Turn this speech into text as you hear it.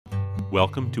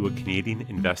Welcome to A Canadian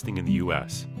Investing in the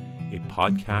U.S., a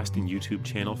podcast and YouTube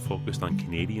channel focused on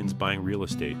Canadians buying real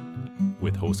estate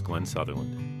with host Glenn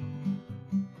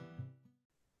Sutherland.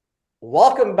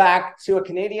 Welcome back to A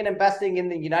Canadian Investing in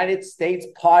the United States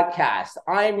podcast.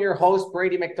 I am your host,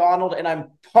 Brady McDonald, and I'm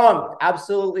pumped,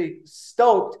 absolutely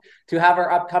stoked to have our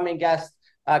upcoming guest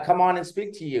come on and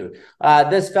speak to you.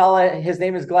 This fella, his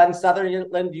name is Glenn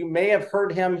Sutherland. You may have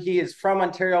heard him. He is from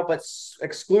Ontario, but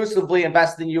exclusively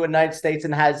invested in the United States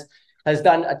and has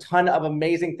done a ton of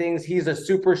amazing things. He's a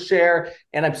super share,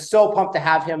 and I'm so pumped to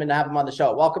have him and have him on the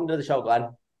show. Welcome to the show, Glenn.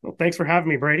 Well, thanks for having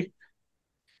me, Brady.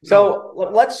 So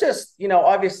let's just,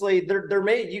 obviously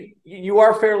you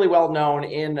are fairly well known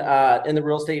in the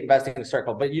real estate investing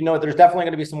circle, but there's definitely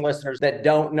going to be some listeners that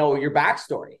don't know your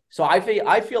backstory. So I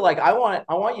feel like I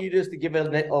want you just to give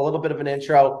it a little bit of an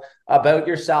intro about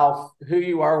yourself, who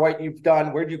you are, what you've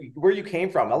done, where you came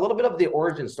from, a little bit of the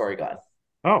origin story, Glenn.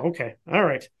 Oh, okay. All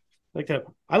right. Like that.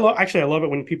 I love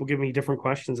it when people give me different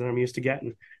questions than I'm used to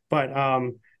getting, but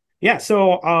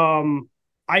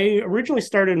I originally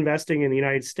started investing in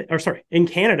the in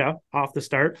Canada off the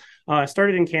start. I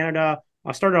started in Canada.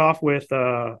 I started off with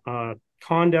a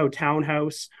condo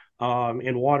townhouse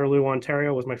in Waterloo,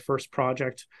 Ontario was my first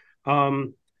project.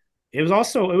 It was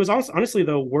honestly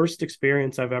the worst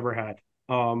experience I've ever had.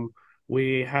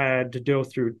 We had to go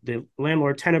through the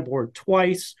landlord tenant board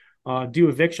twice, do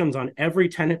evictions on every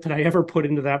tenant that I ever put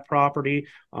into that property.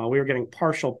 We were getting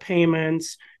partial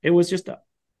payments. It was just an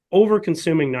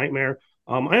over-consuming nightmare.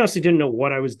 I honestly didn't know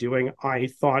what I was doing. I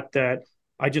thought that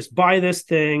I just buy this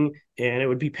thing and it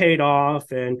would be paid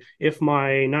off. And if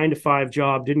my 9-to-5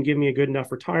 job didn't give me a good enough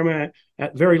retirement,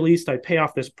 at very least, I'd pay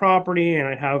off this property and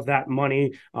I'd have that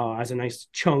money as a nice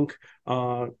chunk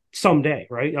someday,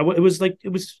 right? It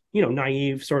was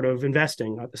naive sort of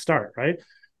investing at the start, right?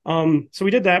 So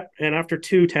we did that. And after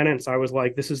 2 tenants, I was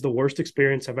like, this is the worst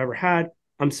experience I've ever had.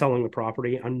 I'm selling the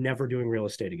property. I'm never doing real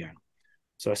estate again.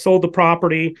 So I sold the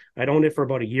property. I'd owned it for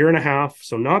about 1.5 years,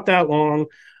 so not that long,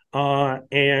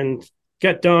 and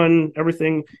get done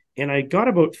everything. And I got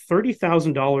about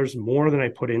 $30,000 more than I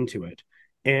put into it.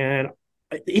 And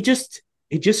it just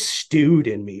stewed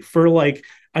in me for like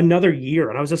another year.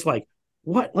 And I was just like,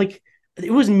 what? Like,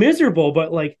 it was miserable,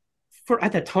 but like for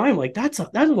at that time, like that's a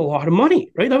lot of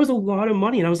money, right? That was a lot of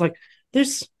money. And I was like,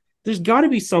 there's got to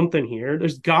be something here.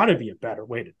 There's got to be a better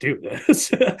way to do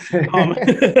this.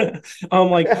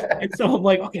 I'm like,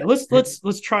 okay,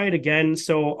 let's try it again.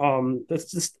 So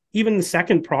that's just even the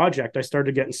second project. I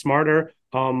started getting smarter.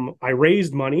 I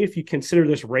raised money. If you consider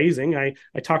this raising, I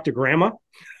talked to Grandma.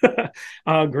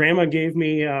 Grandma gave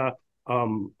me a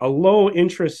low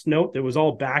interest note that was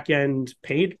all back end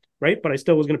paid, right? But I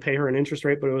still was going to pay her an interest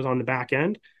rate, but it was on the back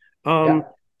end.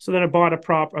 So then I bought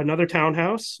another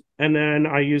townhouse, and then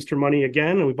I used her money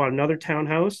again, and we bought another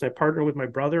townhouse. I partnered with my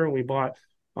brother, and we bought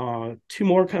 2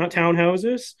 more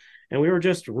townhouses, and we were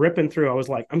just ripping through. I was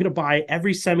like, I'm going to buy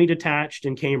every semi-detached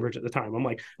in Cambridge at the time. I'm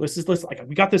like, we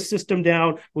got this system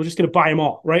down. We're just going to buy them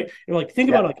all, right? And like, think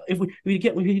about it, like if we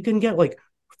can get like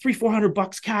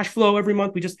 $300-400 cash flow every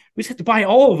month. We just have to buy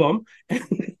all of them,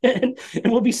 and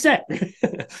we'll be set.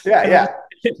 Yeah.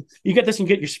 You get this, and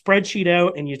you get your spreadsheet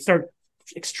out, and you start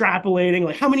extrapolating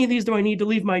like how many of these do I need to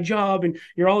leave my job, and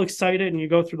you're all excited and you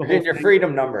go through the whole your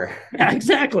freedom number. Yeah,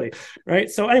 exactly, right?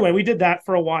 So anyway, we did that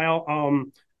for a while,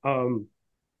 and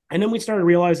then we started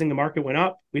realizing the market went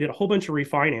up. We did a whole bunch of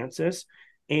refinances,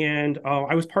 and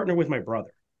I was partnered with my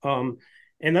brother, and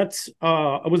that's it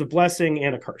was a blessing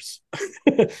and a curse.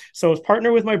 So I was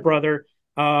partnered with my brother.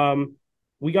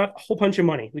 We got a whole bunch of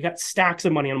money. We got stacks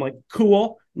of money. And I'm like,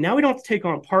 cool. Now we don't have to take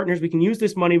on partners. We can use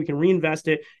this money. We can reinvest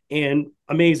it, and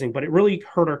amazing. But it really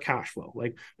hurt our cash flow.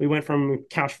 Like we went from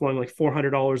cash flowing like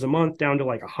 $400 a month down to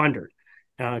like $100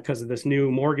 because of this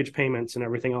new mortgage payments and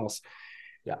everything else.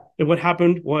 Yeah. And what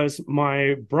happened was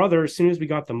my brother, as soon as we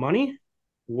got the money,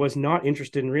 was not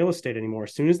interested in real estate anymore.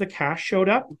 As soon as the cash showed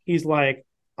up, he's like,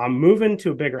 I'm moving to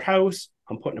a bigger house.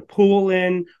 I'm putting a pool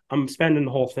in. I'm spending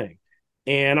the whole thing.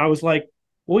 And I was like,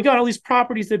 well, we got all these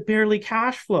properties that barely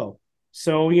cash flow.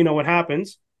 So, what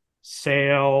happens?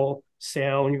 Sale.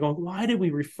 And you're going, why did we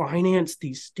refinance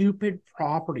these stupid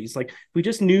properties? Like, we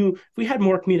just knew if we had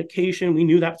more communication, we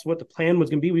knew that's what the plan was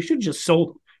going to be. We should have just sold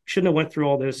them. We shouldn't have went through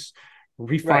all this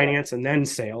refinance and then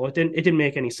sale. It didn't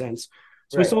make any sense.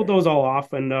 So we sold those all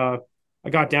off, and I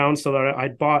got down so that I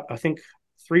bought, I think,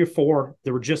 3 or 4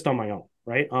 that were just on my own,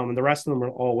 right? And the rest of them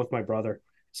were all with my brother.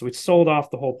 So we sold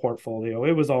off the whole portfolio.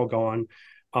 It was all gone.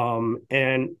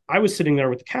 And I was sitting there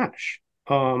with the cash.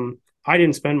 I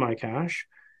didn't spend my cash.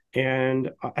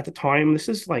 And at the time, this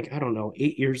is like, I don't know,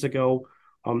 8 years ago,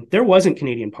 there wasn't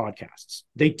Canadian podcasts.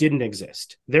 They didn't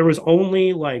exist. There was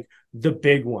only like the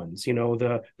big ones,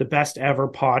 the best ever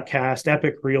podcast,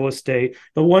 Epic Real Estate,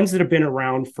 the ones that have been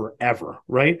around forever,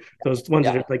 right? Those ones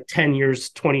that are like 10 years,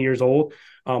 20 years old,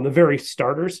 the very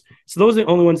starters. So those are the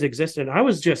only ones that existed. And I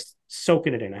was just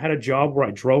soaking it in. I had a job where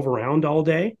I drove around all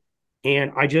day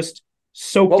and I just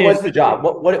soaked in. What was the job?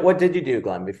 What did you do,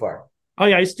 Glenn, before? Oh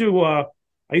yeah, I used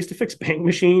to fix bank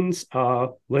machines,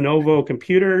 Lenovo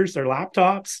computers or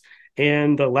laptops,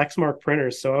 and the Lexmark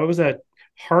printers. So I was a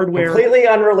hardware. Completely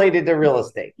unrelated to real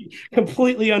estate.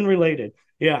 Completely unrelated.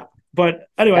 Yeah. But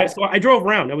anyway, so I drove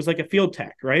around. I was like a field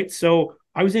tech, right? So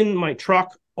I was in my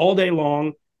truck all day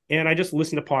long and I just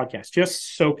listened to podcasts,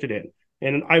 just soaked it in.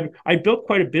 And I built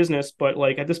quite a business, but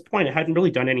like at this point, I hadn't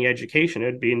really done any education. It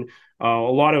had been a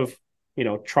lot of,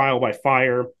 trial by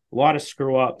fire, a lot of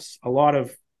screw ups, a lot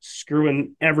of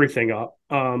screwing everything up,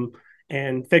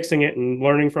 and fixing it and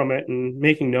learning from it and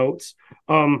making notes.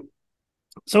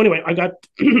 So anyway, I got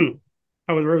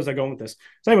where was I going with this?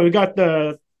 So anyway, we got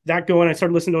that going. I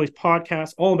started listening to all these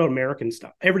podcasts all about American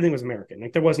stuff. Everything was American.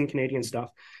 Like there wasn't Canadian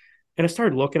stuff. And I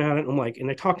started looking at it and I'm like, and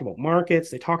they talked about markets,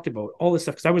 they talked about all this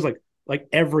stuff. Cause I was like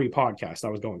every podcast I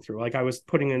was going through, like I was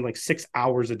putting in like 6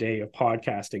 hours a day of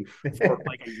podcasting for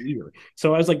like a year.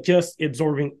 So I was like just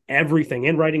absorbing everything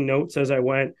and writing notes as I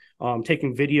went,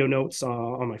 taking video notes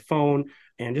on my phone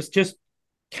and just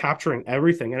capturing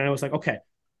everything. And I was like, okay,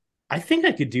 I think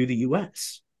I could do the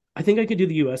US. It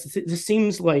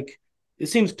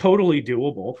seems totally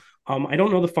doable. I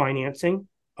don't know the financing.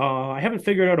 I haven't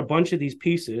figured out a bunch of these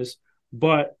pieces,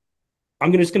 but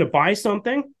I'm just going to buy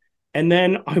something and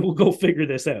then I will go figure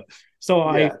this out. So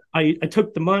I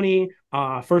took the money.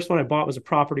 First one I bought was a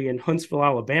property in Huntsville,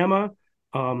 Alabama.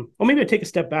 Well, maybe I take a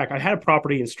step back. I had a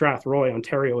property in Strathroy,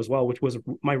 Ontario as well, which was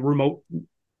my remote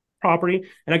property.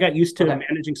 And I got used to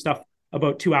managing stuff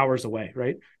about 2 hours away,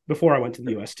 right? Before I went to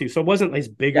the US too. So it wasn't as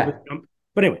big of a jump.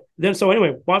 But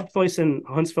anyway, bought a place in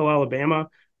Huntsville, Alabama.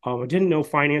 I didn't know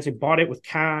financing, bought it with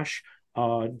cash,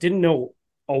 didn't know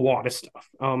a lot of stuff.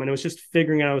 And it was just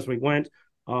figuring out as we went.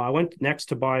 I went next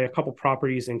to buy a couple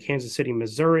properties in Kansas City,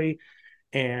 Missouri.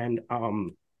 And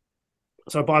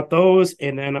so I bought those.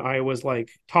 And then I was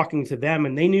like talking to them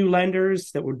and they knew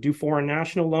lenders that would do foreign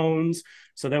national loans.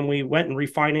 So then we went and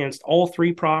refinanced all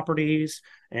 3 properties.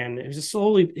 And it was just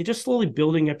slowly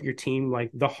building up your team,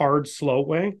 like the hard, slow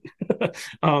way.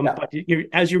 But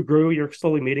as you grew, you're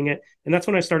slowly meeting it. And that's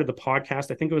when I started the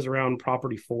podcast. I think it was around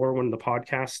property 4 when the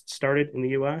podcast started in the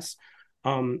US.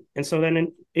 And so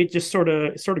then it just sort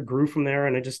of grew from there.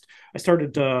 And I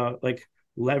started to like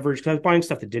leverage, because I was buying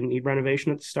stuff that didn't need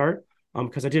renovation at the start.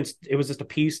 Because it was just a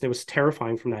piece that was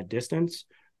terrifying from that distance.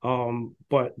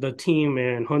 But the team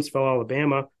in Huntsville,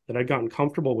 Alabama that I'd gotten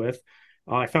comfortable with,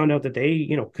 I found out that they,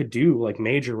 could do like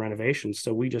major renovations.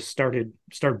 So we just started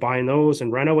buying those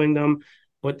and renovating them.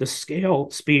 But the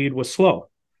speed was slow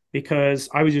because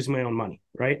I was using my own money,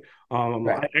 right?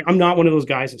 I'm not one of those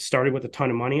guys that started with a ton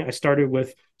of money. I started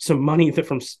with some money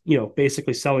from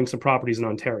basically selling some properties in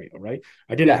Ontario, right?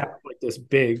 I didn't have like this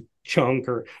big chunk,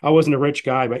 or I wasn't a rich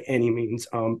guy by any means.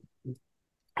 I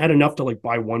had enough to like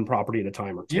buy one property at a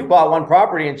time or two. You bought one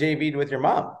property and JV'd with your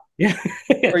mom. Yeah.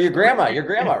 Or your grandma,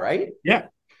 right? Yeah.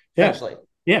 Essentially.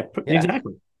 Yeah,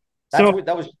 exactly.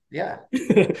 That was.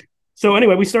 So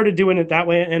anyway, we started doing it that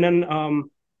way. And then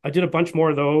I did a bunch more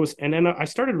of those. And then I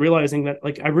started realizing that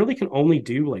like I really can only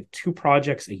do like 2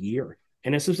 projects a year.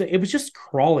 And it was just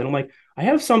crawling. I'm like, I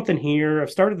have something here. I've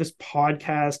started this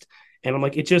podcast and I'm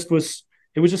like, it was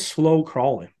just slow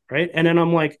crawling. Right. And then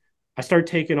I'm like, I started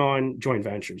taking on joint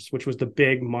ventures, which was the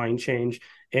big mind change.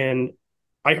 And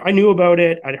I knew about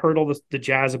it. I'd heard all the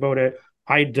jazz about it.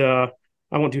 I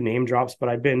won't do name drops, but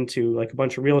I've been to like a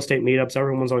bunch of real estate meetups.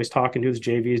 Everyone's always talking, do these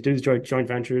JVs, do these joint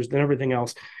ventures, and everything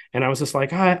else. And I was just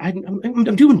like,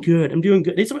 I'm doing good. I'm doing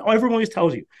good. It's what everyone always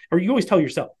tells you, or you always tell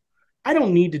yourself, I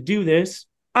don't need to do this.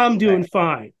 I'm doing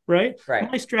fine, right?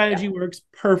 My strategy works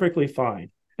perfectly fine.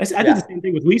 I did the same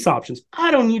thing with lease options. I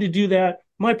don't need to do that.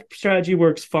 My strategy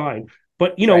works fine.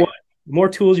 But you know what? The more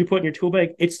tools you put in your tool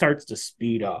bag, it starts to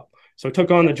speed up. So I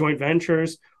took on the joint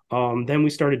ventures. Then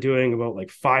we started doing about like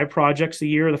 5 projects a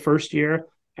year the first year.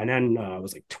 And then it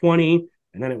was like 20.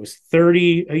 And then it was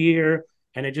 30 a year.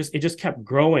 And it just kept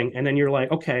growing. And then you're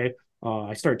like, okay,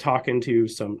 I started talking to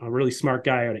a really smart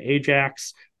guy out of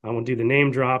Ajax. I won't do the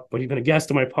name drop, but he's been a guest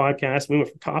on my podcast. We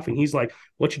went for coffee and he's like,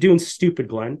 what you doing stupid,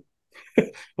 Glenn? I'm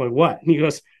like, what? And he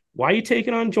goes, why are you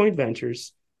taking on joint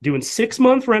ventures, doing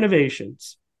 6-month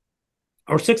renovations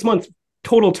or 6-month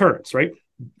total turns, right?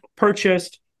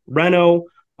 Purchased, reno,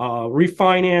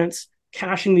 refinance,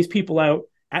 cashing these people out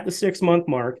at the 6-month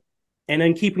mark. and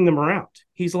then keeping them around.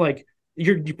 He's like,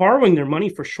 you're borrowing their money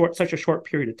for such a short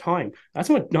period of time. That's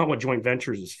not what joint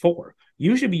ventures is for.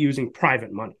 You should be using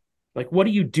private money. Like, what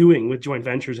are you doing with joint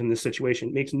ventures in this situation?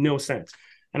 It makes no sense.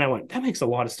 And I went, that makes a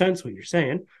lot of sense what you're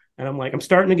saying. And I'm like, I'm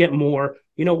starting to get more,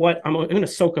 you know what? I'm going to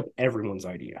soak up everyone's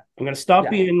idea. I'm going to stop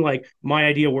being like, my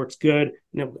idea works good.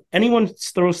 You know, anyone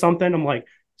throws something, I'm like,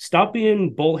 stop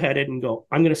being bullheaded and go,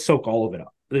 I'm going to soak all of it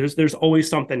up. There's always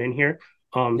something in here.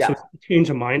 So change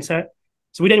the mindset.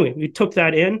 So we took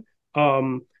that in.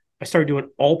 I started doing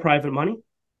all private money,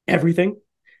 everything.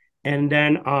 And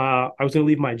then I was going to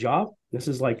leave my job. This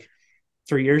is like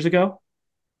 3 years ago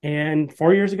and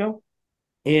 4 years ago.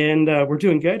 And we're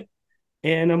doing good.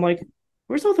 And I'm like,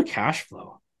 where's all the cash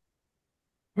flow?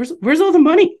 Where's all the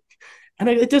money? And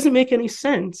it doesn't make any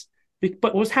sense. But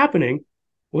what was happening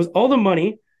was all the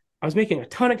money, I was making a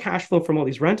ton of cash flow from all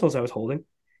these rentals I was holding,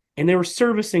 and they were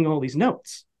servicing all these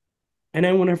notes. And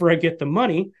then whenever I get the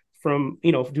money from,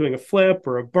 you know, doing a flip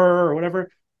or a burr or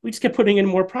whatever, we just kept putting in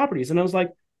more properties. And I was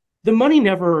like, the money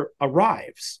never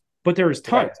arrives, but there is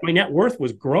tons. Right. My net worth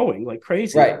was growing like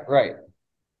crazy. Right.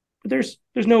 But there's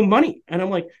no money. And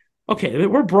I'm like, okay,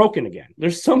 we're broken again.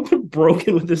 There's something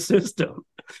broken with the system. And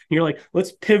you're like,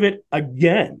 let's pivot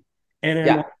again. And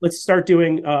then let's start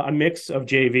doing a mix of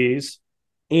JVs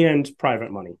and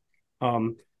private money.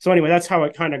 So anyway, that's how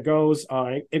it kind of goes.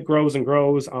 It grows and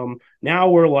grows. Now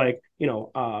we're like, you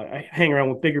know, I hang around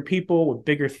with bigger people with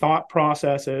bigger thought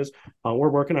processes. We're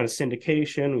working on a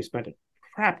syndication. We spent a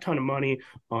crap ton of money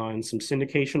on some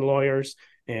syndication lawyers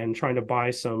and trying to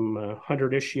buy some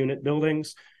 100-ish unit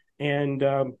buildings. And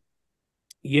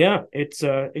it's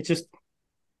just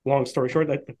long story short.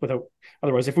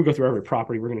 Otherwise, if we go through every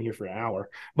property, we're going to hear for an hour.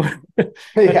 But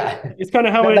it's kind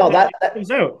of how it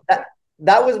comes out.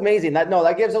 That was amazing. That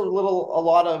gives a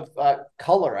lot of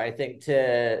color, I think,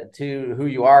 to who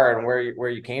you are and where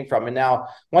you came from. And now,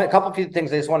 a few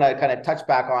things I just want to kind of touch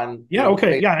back on. Yeah.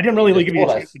 Okay. Yeah, I didn't really give you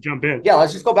a chance to jump in. Yeah,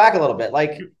 let's just go back a little bit.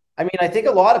 Like, I mean, I think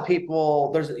a lot of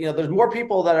people, there's more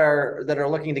people that are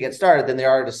looking to get started than there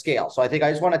are to scale. So I think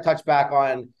I just want to touch back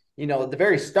on, you know, at the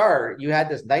very start, you had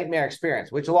this nightmare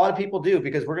experience, which a lot of people do,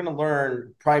 because we're going to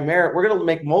learn we're going to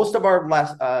make most of our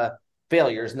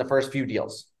failures in the first few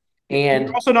deals. And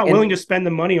you're also not willing to spend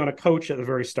the money on a coach at the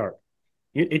very start.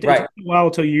 It takes a while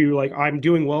until you like, I'm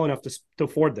doing well enough to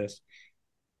afford this.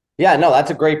 Yeah, no,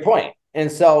 that's a great point. And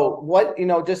so what, you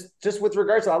know, just with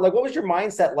regards to that, like, what was your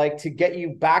mindset like to get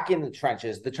you back in the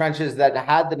trenches that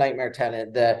had the nightmare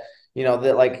tenant, that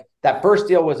first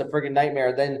deal was a friggin'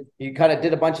 nightmare. Then you kind of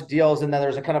did a bunch of deals, and then there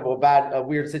was a kind of a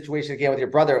weird situation again with your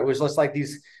brother. It was just like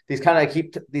these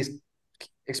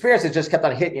experiences just kept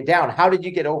on hitting you down. How did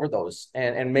you get over those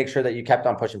and make sure that you kept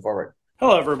on pushing forward?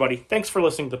 Hello, everybody. Thanks for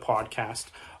listening to the podcast.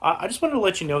 I just wanted to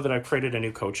let you know that I've created a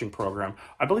new coaching program.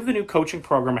 I believe the new coaching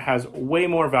program has way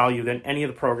more value than any of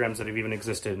the programs that have even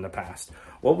existed in the past.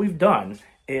 What we've done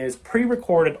is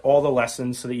pre-recorded all the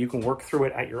lessons so that you can work through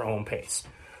it at your own pace,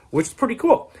 which is pretty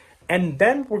cool. And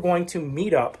then we're going to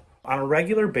meet up on a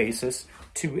regular basis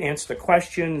to answer the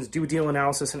questions, do deal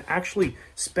analysis, and actually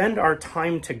spend our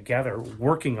time together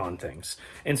working on things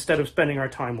instead of spending our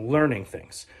time learning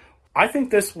things. I think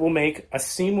this will make a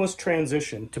seamless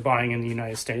transition to buying in the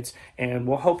United States and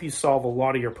will help you solve a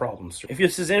lot of your problems. If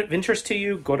this is of interest to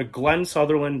you, go to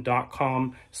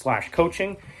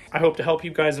glensutherland.com/coaching. I hope to help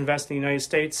you guys invest in the United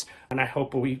States, and I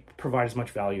hope we provide as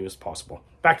much value as possible.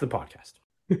 Back to the podcast.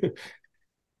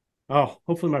 Oh,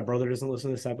 hopefully my brother doesn't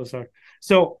listen to this episode.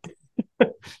 So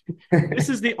this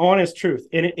is the honest truth.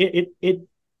 And it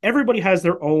everybody has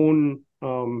their own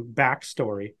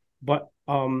backstory, but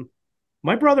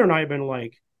my brother and I have been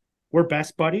like, we're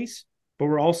best buddies, but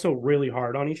we're also really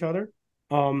hard on each other.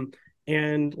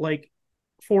 And like,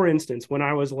 for instance, when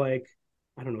I was like,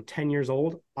 I don't know, 10 years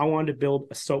old, I wanted to build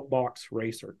a soapbox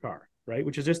racer car, right?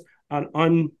 Which is just an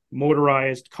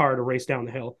unmotorized car to race down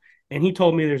the hill. And he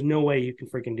told me there's no way you can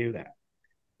freaking do that.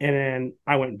 And then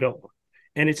I went and built one.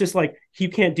 And it's just like, you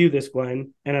can't do this,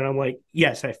 Glenn. And then I'm like,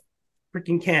 yes, I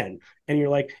freaking can. And you're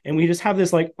like, and we just have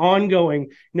this like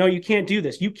ongoing, no, you can't do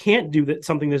this. You can't do that,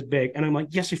 something this big. And I'm like,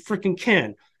 yes, you freaking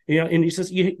can. You know, and he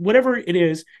says, whatever it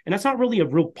is. And that's not really a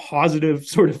real positive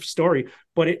sort of story,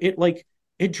 but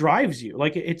it drives you.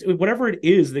 Like it's whatever it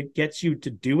is that gets you to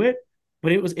do it.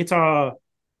 But it's kind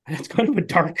of a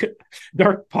dark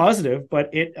positive, but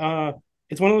it's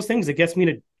one of those things that gets me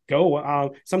to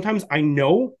go. Sometimes I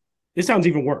know, this sounds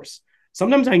even worse.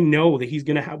 Sometimes I know that we're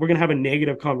going to have a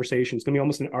negative conversation. It's going to be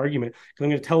almost an argument because I'm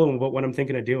going to tell him about what I'm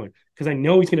thinking of doing. Because I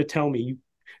know he's going to tell me,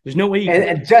 There's no way you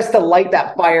and just to light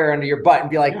that fire under your butt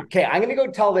and be like, Yeah. okay, I'm going to go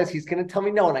tell this. He's going to tell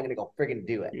me no, and I'm going to go friggin'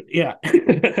 do it. Yeah.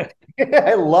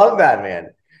 I love that,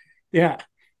 man. Yeah.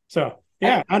 So,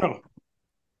 yeah, I don't know.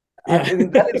 Yeah.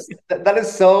 And that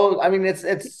is so, I mean,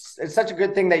 it's such a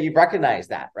good thing that you recognize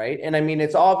that, right? And I mean,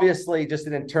 it's obviously just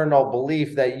an internal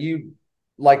belief that you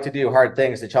like to do hard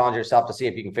things to challenge yourself to see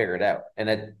if you can figure it out. And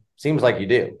it seems like you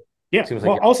do. Yeah. Seems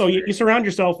Well, like also you surround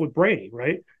yourself with Brady,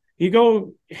 right? You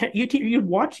go, you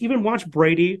watch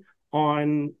Brady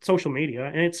on social media,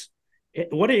 and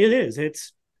what it is.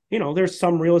 It's, there's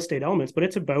some real estate elements, but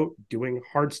it's about doing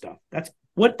hard stuff. That's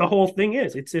what the whole thing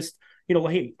is. It's just,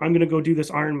 hey, I'm going to go do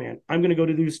this Ironman. I'm going to go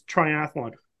to this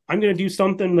triathlon. I'm going to do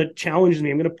something that challenges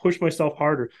me. I'm going to push myself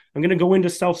harder. I'm going to go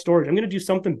into self-storage. I'm going to do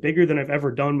something bigger than I've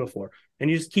ever done before. And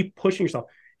you just keep pushing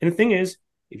yourself. And the thing is,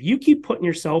 if you keep putting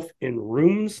yourself in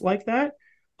rooms like that,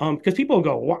 because people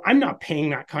go, well, I'm not paying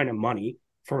that kind of money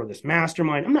for this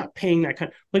mastermind. I'm not paying that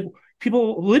kind of, like,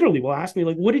 people literally will ask me,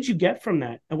 like, what did you get from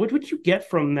that? What did you get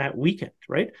from that weekend?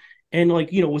 Right. And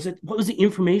like, what was the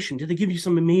information? Did they give you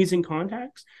some amazing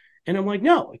contacts? And I'm like,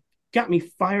 no, it got me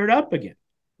fired up again.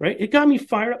 Right. It got me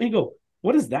fired up. And you go,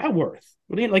 what is that worth?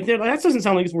 Like, that doesn't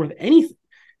sound like it's worth anything.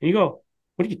 And you go,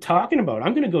 what are you talking about?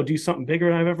 I'm going to go do something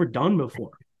bigger than I've ever done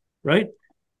before. Right.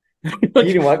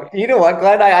 You know what,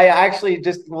 Glenn? I actually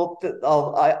just what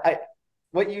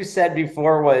you said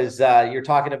before was you're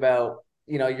talking about,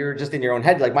 you're just in your own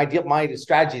head. Like my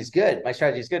strategy is good. My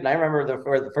strategy is good. And I remember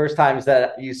the first times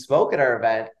that you spoke at our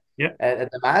event, at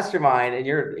the mastermind, and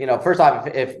you're, first off,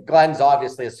 if Glenn's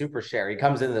obviously a super share, he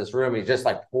comes into this room, he's just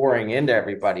like pouring into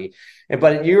everybody.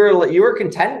 But you were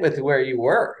content with where you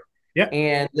were. Yeah.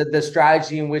 And the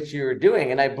strategy in which you were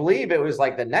doing. And I believe it was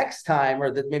like the next time,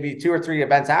 or maybe 2 or 3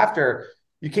 events after,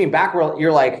 you came back where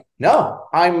you're like, no,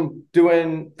 I'm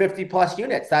doing 50 plus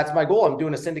units. That's my goal. I'm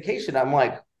doing a syndication. I'm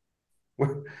like,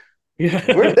 where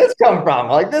did this come from?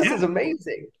 Like, this is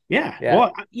amazing. Yeah.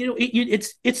 Well,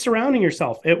 it's surrounding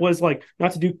yourself. It was like,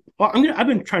 not to do, well, I've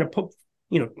been trying to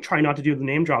try not to do the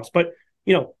name drops, but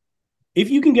if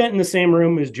you can get in the same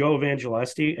room as Joe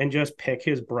Evangelisti and just pick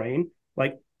his brain,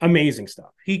 like, amazing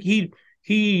stuff. He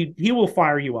will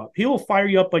fire you up. He will fire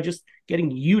you up by just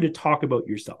getting you to talk about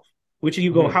yourself, which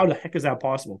you go, how the heck is that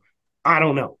possible? I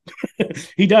don't know.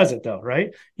 He does it though,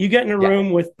 right? You get in a room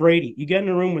with Brady, you get in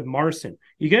a room with Marcin,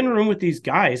 you get in a room with these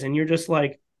guys, and you're just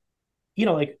like,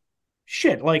 like,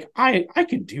 shit, like I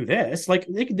could do this. Like,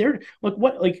 they're like,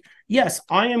 what? Like, yes,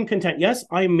 I am content. Yes,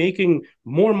 I am making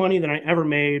more money than I ever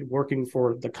made working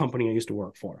for the company I used to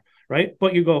work for, right?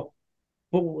 But you go,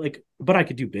 but I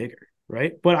could do bigger,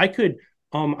 right? But I could,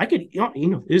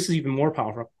 this is even more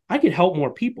powerful. I could help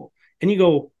more people. And you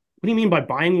go, what do you mean by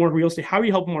buying more real estate? How are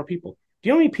you helping more people? Do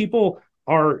you know how many people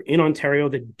are in Ontario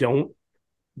that don't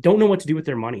know what to do with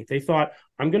their money? They thought,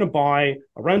 I'm going to buy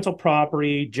a rental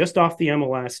property just off the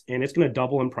MLS, and it's going to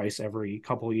double in price every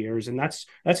couple of years. And that's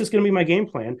just going to be my game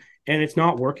plan. And it's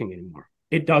not working anymore.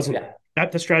 It doesn't.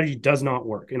 The strategy does not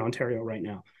work in Ontario right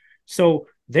now. So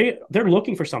they're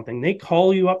looking for something. They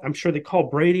call you up. I'm sure they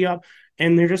call Brady up,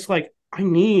 and they're just like, I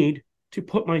need to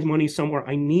put my money somewhere.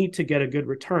 I need to get a good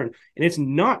return. And it's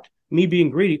not me being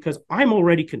greedy, because I'm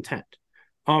already content.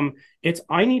 It's,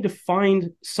 I need to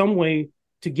find some way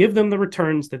to give them the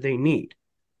returns that they need.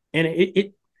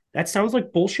 And that sounds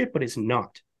like bullshit, but it's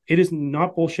not. It is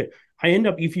not bullshit. I end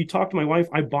up, if you talk to my wife,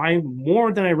 I buy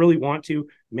more than I really want to,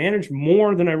 manage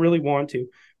more than I really want to,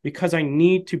 because I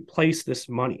need to place this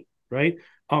money, right?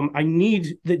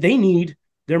 They need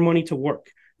their money to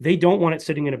work. They don't want it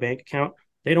sitting in a bank account.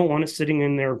 They don't want it sitting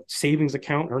in their savings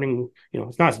account earning,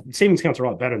 it's not, savings accounts are a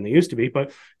lot better than they used to be,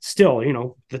 but still,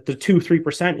 the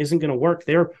 2-3% isn't going to work.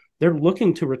 They're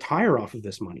looking to retire off of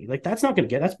this money. Like, that's not going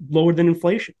to that's lower than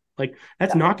inflation. Like,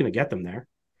 that's not going to get them there.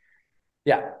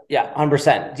 Yeah.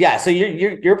 100%. Yeah. So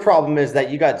your problem is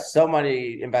that you got so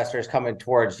many investors coming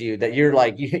towards you that you're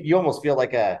like, you almost feel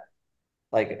like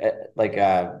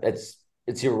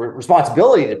it's your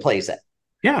responsibility to place it.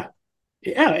 Yeah.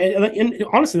 And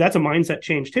honestly, that's a mindset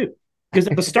change too. Because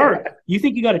at the start, you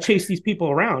think you got to chase these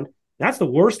people around. That's the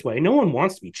worst way. No one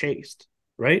wants to be chased.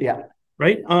 Right. Yeah.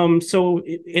 Right. So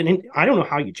I don't know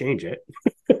how you change it.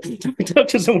 Talk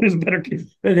to someone who's better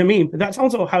than me. But that's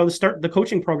also how the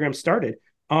coaching program started.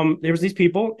 There was these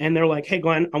people, and they're like, hey,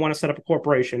 Glenn, I want to set up a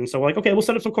corporation. So we're like, okay, we'll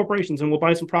set up some corporations and we'll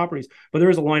buy some properties, but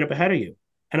there is a lineup ahead of you.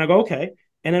 And I go, okay.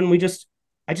 And then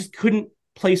I just couldn't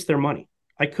place their money.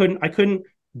 I couldn't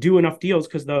do enough deals,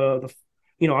 because I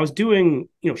was doing,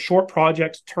 short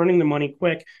projects, turning the money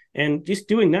quick, and just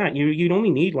doing that, you'd only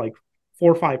need like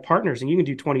 4 or 5 partners, and you can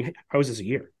do 20 houses a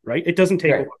year, right? It doesn't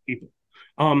take a lot of people.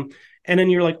 And then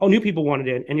you're like, oh, new people wanted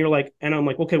in. And you're like, and I'm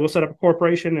like, okay, we'll set up a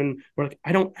corporation. And we're like,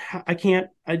 I can't,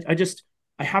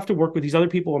 I have to work with these other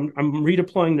people. I'm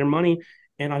redeploying their money.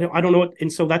 And I don't know what.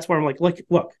 And so that's where I'm like, look,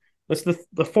 let's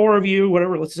the four of you,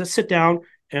 whatever, let's just sit down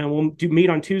and we'll meet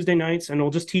on Tuesday nights and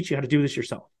we'll just teach you how to do this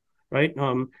yourself. Right.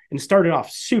 And it started off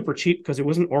super cheap because it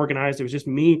wasn't organized. It was just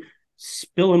me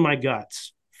spilling my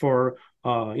guts for,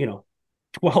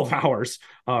 12 hours.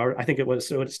 I think it was,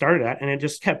 so it started at, and it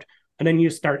just kept, and then you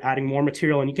start adding more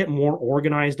material and you get more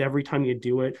organized every time you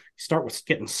do it. You start with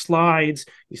getting slides,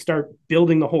 you start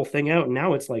building the whole thing out. And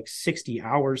now it's like 60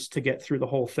 hours to get through the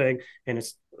whole thing. And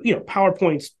it's,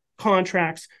 PowerPoints,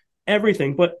 contracts,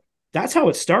 everything. But that's how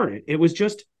it started. It was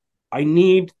just, they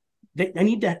need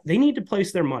to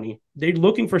place their money. They're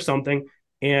looking for something.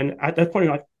 And at that point,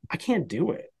 you're like, I can't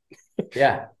do it.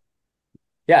 Yeah.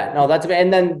 Yeah. No,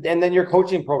 and then your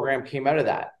coaching program came out of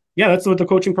that. Yeah, that's what the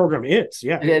coaching program is.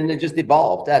 Yeah. And it just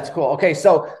evolved. That's cool. Okay.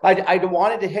 So I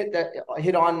wanted to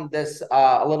hit on this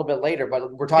a little bit later,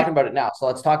 but we're talking about it now. So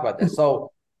let's talk about this.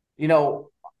 So, I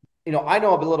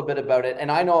know a little bit about it, and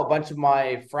I know a bunch of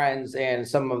my friends and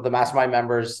some of the mastermind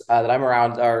members that I'm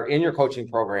around are in your coaching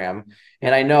program.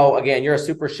 And I know, again, you're a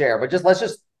super share, but let's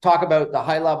just talk about the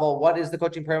high level. What is the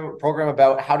coaching program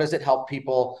about? How does it help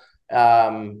people,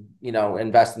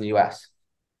 invest in the US?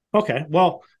 Okay.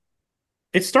 Well,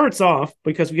 it starts off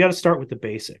because we got to start with the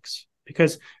basics,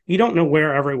 because you don't know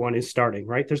where everyone is starting,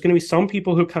 right? There's going to be some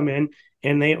people who come in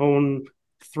and they own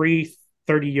 3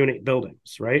 30-unit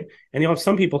buildings, right? And you'll have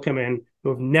some people come in who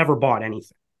have never bought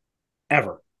anything,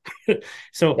 ever.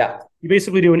 So you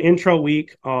basically do an intro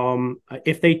week.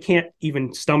 If they can't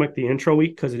even stomach the intro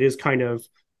week, because it is kind of,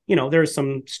 there's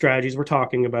some strategies we're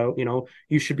talking about,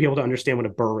 you should be able to understand what a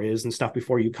burr is and stuff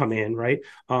before you come in, right?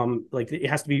 Like it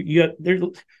has to be,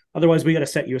 otherwise we got to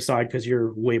set you aside because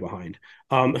you're way behind,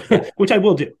 which I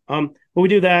will do. But we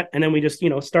do that. And then we just,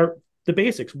 start the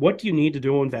basics. What do you need to do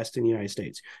to invest in the United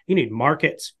States? You need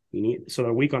markets. So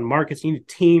a week on markets, you need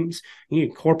teams, you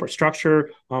need corporate structure.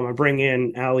 I bring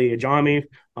in Ali Ajami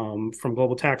from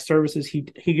Global Tax Services.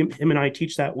 Him and I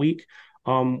teach that week.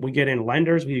 We get in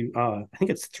lenders. I think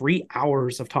it's 3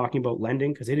 hours of talking about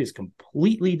lending because it is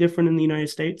completely different in the United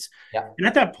States. Yeah. And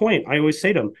at that point, I always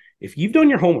say to them, if you've done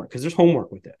your homework, because there's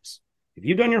homework with this, if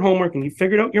you've done your homework and you've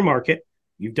figured out your market,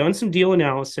 you've done some deal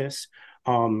analysis,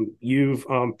 you've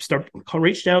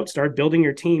reached out, started building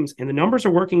your teams, and the numbers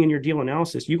are working in your deal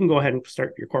analysis, you can go ahead and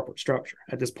start your corporate structure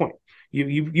at this point.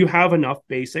 You have enough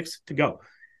basics to go.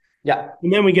 Yeah.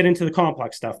 And then we get into the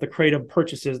complex stuff, the creative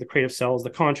purchases, the creative sells,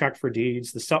 the contract for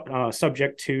deeds, the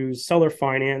subject to seller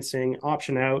financing,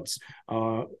 option outs,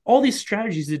 all these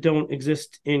strategies that don't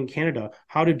exist in Canada,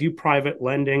 how to do private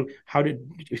lending, how to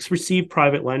receive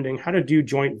private lending, how to do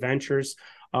joint ventures,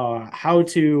 how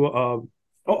to,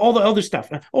 all the other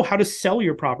stuff. How to sell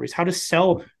your properties, how to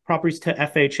sell properties to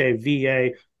FHA,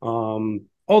 VA, all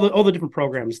the different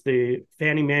programs, the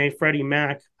Fannie Mae, Freddie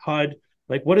Mac, HUD.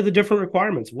 Like, what are the different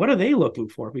requirements? What are they looking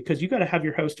for? Because you got to have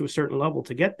your house to a certain level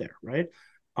to get there, right?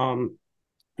 And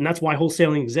that's why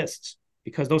wholesaling exists,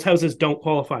 because those houses don't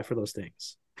qualify for those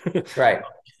things. Right.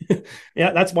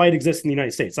 Yeah, that's why it exists in the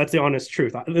United States. That's the honest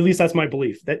truth. At least that's my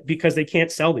belief. That because they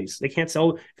can't sell these. They can't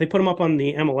sell. If they put them up on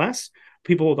the MLS,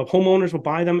 the homeowners will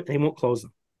buy them and they won't close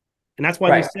them. And that's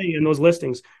why they say in those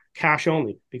listings, cash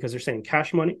only, because they're saying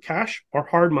cash or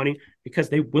hard money, because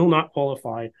they will not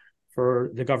qualify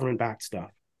for the government-backed stuff.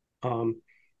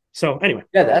 So anyway.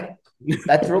 Yeah,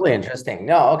 that's really interesting.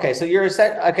 No, okay.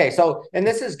 So and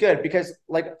this is good because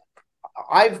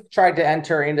I've tried to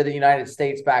enter into the United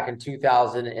States back in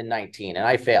 2019 and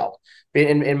I failed.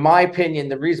 In my opinion,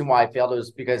 the reason why I failed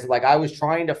was because I was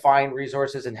trying to find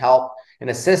resources and help and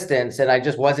assistance and I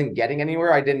just wasn't getting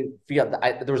anywhere. I didn't feel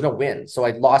there was no win. So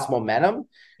I lost momentum.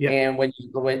 Yeah.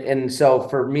 And so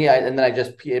for me, then I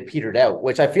just petered out,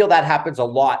 which I feel that happens a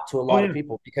lot to a lot of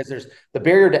people because there's the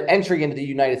barrier to entry into the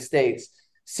United States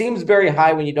seems very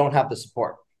high when you don't have the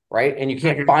support. Right. And you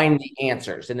can't find the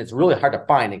answers and it's really hard to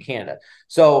find in Canada.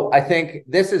 So I think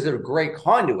this is a great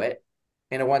conduit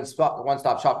and a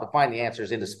one-stop shop to find the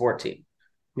answers in the support team.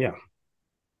 Yeah.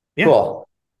 Cool.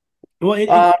 Well,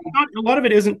 a lot of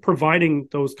it isn't providing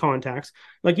those contacts.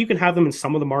 Like you can have them in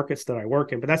some of the markets that I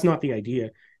work in, but that's not the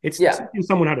idea. It's teaching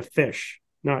someone how to fish,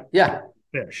 not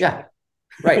fish. Yeah.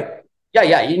 Right.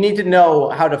 Yeah. You need to know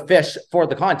how to fish for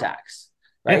the contacts.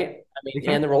 Right. Yeah. I mean,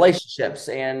 and the relationships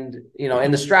and,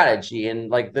 and the strategy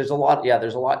and there's a lot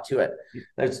to it.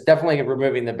 There's definitely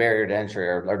removing the barrier to entry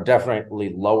or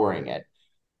definitely lowering it.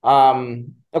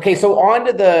 Okay. So on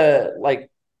to the,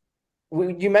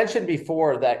 you mentioned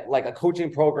before that a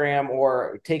coaching program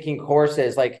or taking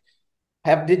courses,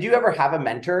 Did you ever have a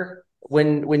mentor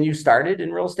when you started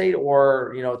in real estate,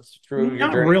 or through your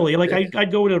Not journey? really. Like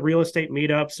I'd go to real estate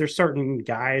meetups. There's certain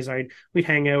guys we'd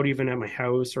hang out even at my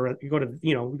house, or we go to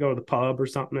we go to the pub or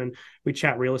something and we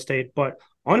chat real estate. But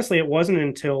honestly, it wasn't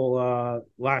until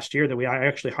last year that I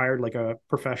actually hired like a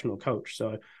professional coach.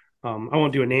 So I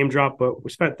won't do a name drop, but we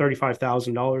spent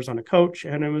 $35,000 on a coach,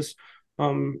 and it was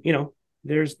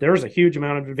there's a huge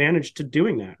amount of advantage to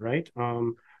doing that, right?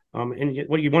 And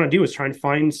what you want to do is try and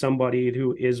find somebody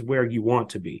who is where you want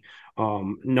to be,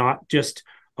 not just.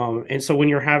 And so when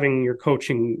you're having your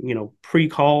coaching,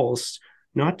 pre-calls,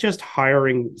 not just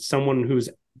hiring someone who's,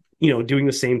 doing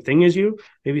the same thing as you,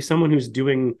 maybe someone who's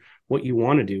doing what you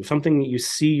want to do, something that you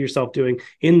see yourself doing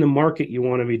in the market you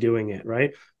want to be doing it,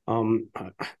 right?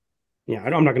 Yeah,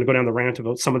 I'm not going to go down the rant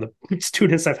about some of the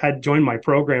students I've had join my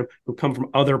program who come from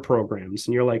other programs,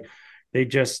 and you're like, they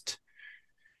just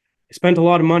spent a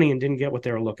lot of money and didn't get what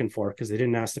they were looking for because they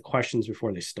didn't ask the questions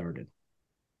before they started.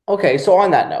 Okay, so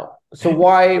on that note, so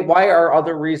why are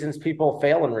other reasons people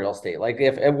fail in real estate? Like,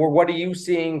 what are you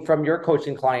seeing from your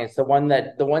coaching clients, the ones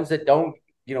that don't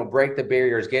break the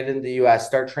barriers, get into the US,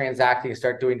 start transacting,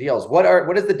 start doing deals?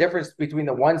 What is the difference between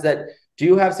the ones that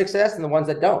do have success and the ones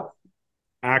that don't?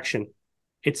 Action.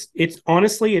 It's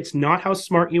honestly, it's not how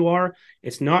smart you are.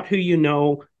 It's not who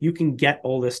you can get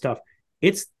all this stuff.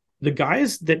 It's the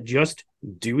guys that just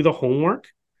do the homework.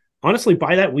 Honestly,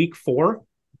 by that week 4,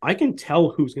 I can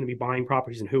tell who's going to be buying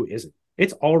properties and who isn't.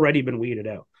 It's already been weeded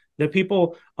out. The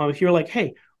people, if you're like,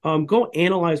 hey, go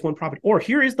analyze one property, or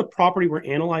here is the property we're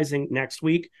analyzing next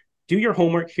week. Do your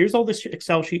homework. Here's all the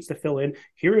Excel sheets to fill in.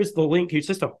 Here is the link. It's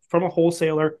just from a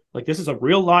wholesaler. Like, this is a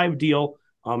real live deal.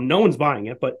 No one's buying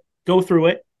it, but go through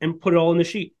it and put it all in the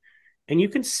sheet. And you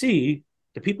can see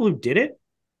the people who did it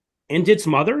and did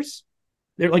some others.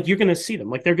 They're like, you're going to see them.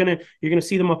 Like, you're going to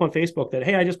see them up on Facebook that,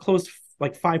 hey, I just closed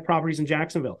like 5 properties in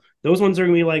Jacksonville. Those ones are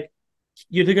going to be like,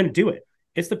 they're going to do it.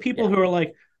 It's the people who are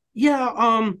like,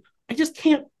 I just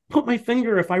can't put my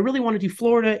finger if I really want to do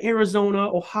Florida, Arizona,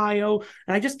 Ohio,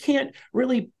 and I just can't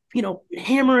really,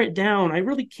 hammer it down. I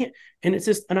really can't. And it's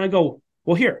just, and I go,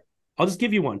 well, here, I'll just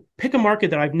give you one. Pick a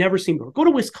market that I've never seen before. Go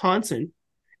to Wisconsin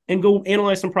and go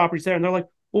analyze some properties there. And they're like,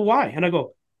 well, why? And I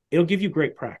go, it'll give you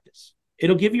great practice.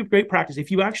 It'll give you great practice.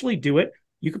 If you actually do it,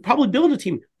 you could probably build a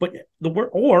team, but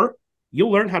or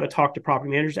you'll learn how to talk to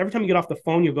property managers. Every time you get off the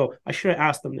phone, you'll go, I should have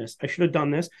asked them this. I should have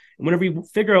done this. And whenever you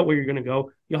figure out where you're going to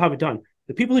go, you'll have it done.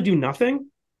 The people who do nothing,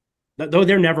 though,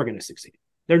 they're never going to succeed.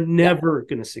 They're never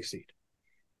going to succeed.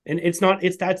 And that's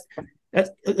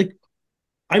like,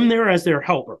 I'm there as their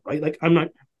helper, right? Like, I'm not,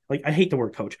 like, I hate the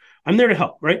word coach. I'm there to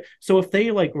help, right? So if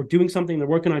they like were doing something, they're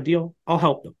working on a deal, I'll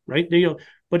help them, right?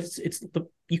 But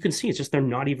you can see it's just they're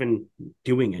not even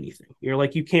doing anything. You're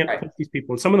like, you can't put these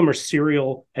people, and some of them are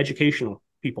serial educational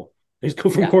people. They just go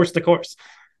from course to course.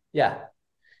 Yeah.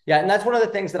 Yeah. And that's one of the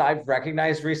things that I've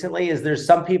recognized recently is there's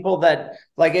some people that,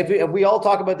 like, if we all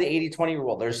talk about the 80-20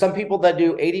 rule, there's some people that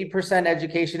do 80%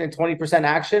 education and 20%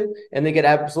 action, and they get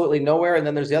absolutely nowhere. And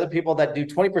then there's the other people that do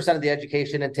 20% of the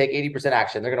education and take 80%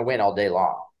 action. They're going to win all day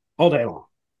long. All day long.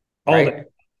 All day.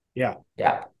 Yeah.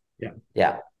 Yeah. Yeah.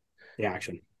 Yeah. The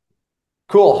action.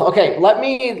 Cool. Okay.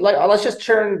 Let's just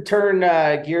turn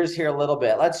gears here a little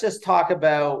bit. Let's just talk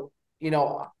about,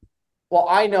 well,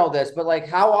 I know this, but like,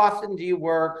 how often do you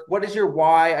work? What is your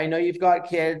why? I know you've got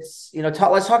kids,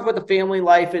 let's talk about the family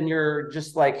life, and you're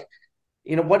just like,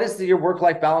 what does your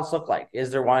work-life balance look like? Is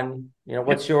there one,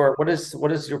 what does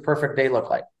your perfect day look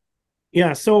like?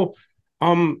 Yeah. So,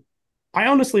 I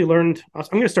honestly learned, I'm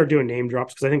going to start doing name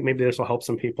drops because I think maybe this will help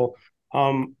some people.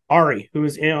 Ari, who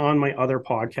is on my other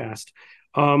podcast,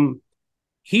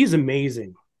 he's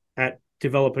amazing at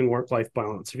developing work-life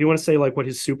balance. If you want to say like what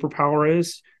his superpower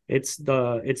is, it's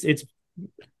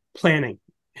planning.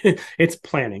 It's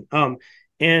planning.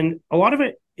 And a lot of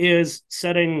it is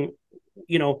setting,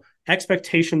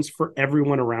 expectations for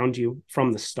everyone around you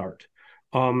from the start.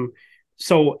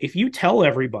 So if you tell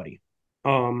everybody,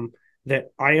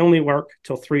 that I only work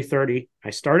till 3:30,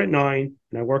 I start at 9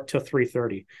 and I work till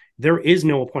 3:30, there is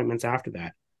no appointments after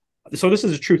that. So this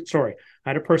is a true story. I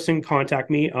had a person contact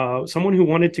me, someone who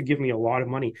wanted to give me a lot of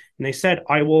money, and they said,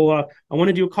 I want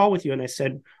to do a call with you. And I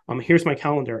said, here's my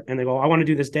calendar. And they go, I want to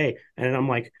do this day. And I'm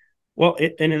like, well,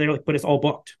 and they're like, but it's all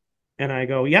booked. And I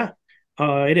go, yeah,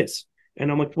 it is.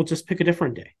 And I'm like, well, just pick a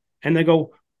different day. And they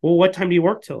go, well, what time do you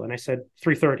work till? And I said,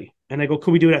 3:30. And they go,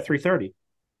 could we do it at 3:30?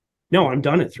 No, I'm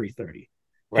done at 3:30.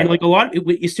 Right. And like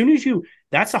as soon as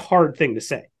that's a hard thing to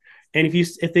say. And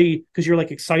because you're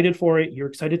like excited for it, you're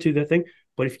excited to the thing.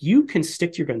 But if you can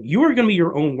stick to your gun, you are going to be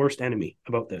your own worst enemy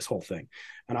about this whole thing.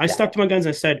 And I stuck to my guns.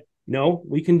 I said, no,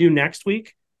 we can do next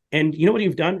week. And you know what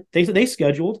you've done? They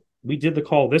scheduled. We did the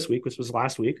call this week, which was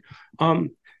last week.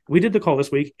 We did the call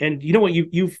this week, and you know what?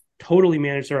 You've totally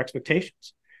managed their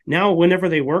expectations. Now, whenever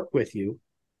they work with you,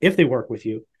 if they work with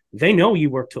you, they know you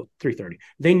work till 3:30.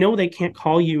 They know they can't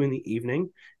call you in the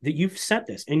evening. That you've set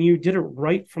this, and you did it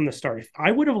right from the start. If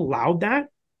I would have allowed that,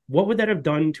 what would that have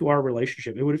done to our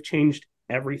relationship? It would have changed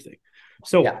everything.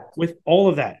 So with all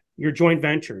of that, your joint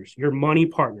ventures, your money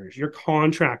partners, your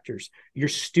contractors, your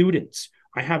students,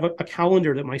 I have a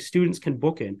calendar that my students can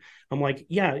book in. I'm like,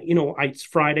 yeah, it's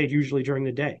Friday usually during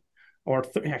the day, or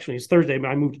actually it's Thursday, but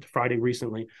I moved it to Friday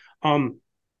recently.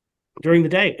 During the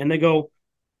day, and they go,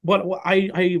 what?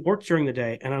 I work during the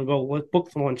day, and I'll go, let's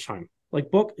book the lunchtime. Like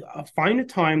find a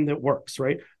time that works,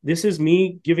 right? This is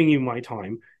me giving you my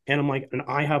time, and I'm like, and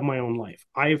I have my own life.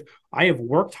 I have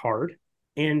worked hard,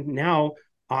 and now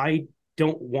I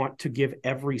don't want to give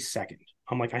every second.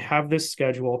 I'm like, I have this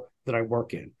schedule that I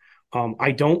work in.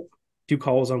 I don't do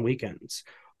calls on weekends.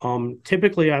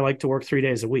 Typically, I like to work 3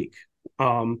 days a week,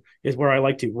 is where I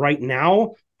like to. Right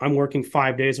now, I'm working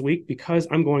 5 days a week because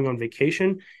I'm going on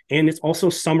vacation, and it's also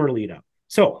summer lead up.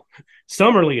 So,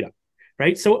 summer lead up,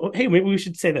 right? So, hey, maybe we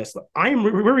should say this.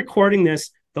 We're recording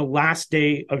this the last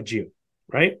day of June,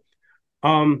 right?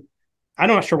 I'm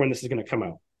not sure when this is going to come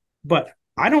out, but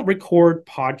I don't record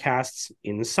podcasts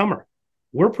in the summer.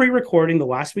 We're pre-recording the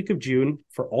last week of June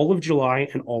for all of July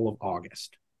and all of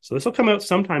August. So this will come out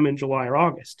sometime in July or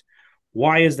August.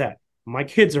 Why is that? My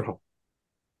kids are home.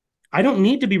 I don't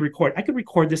need to be recorded. I could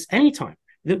record this anytime.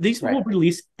 These will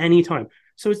release anytime.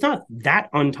 So it's not that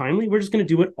untimely. We're just going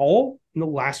to do it all in the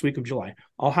last week of July.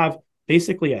 I'll have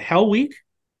basically a hell week,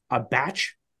 a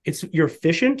batch. You're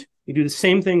efficient. You do the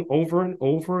same thing over and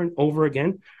over and over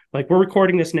again. Like we're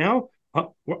recording this now.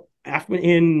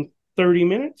 In 30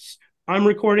 minutes, I'm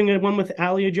recording one with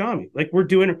Ali Ajami. Like we're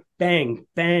doing bang,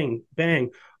 bang,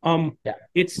 bang.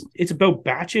 It's about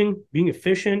batching, being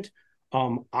efficient.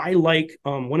 I like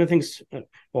one of the things.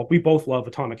 We both love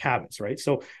Atomic Habits, right?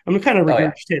 So I'm kind of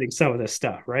regurgitating some of this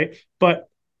stuff, right? But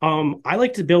I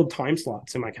like to build time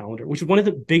slots in my calendar, which is one of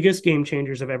the biggest game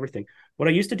changers of everything. What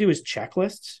I used to do is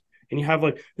checklists, and you have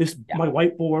like this my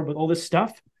whiteboard with all this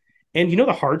stuff, and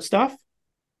the hard stuff,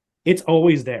 it's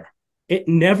always there. It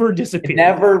never disappears.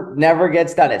 It never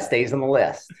gets done. It stays on the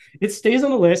list. It stays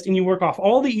on the list, and you work off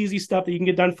all the easy stuff that you can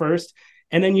get done first,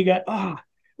 and then you get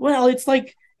it's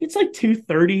like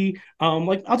 2:30.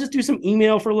 Like I'll just do some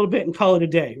email for a little bit and call it a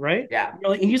day, right? Yeah.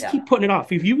 And you just keep putting it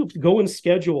off. If you go and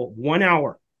schedule 1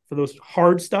 hour for those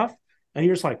hard stuff, and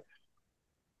you're just like,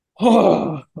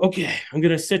 oh, okay, I'm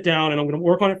gonna sit down and I'm gonna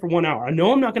work on it for 1 hour. I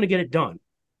know I'm not gonna get it done.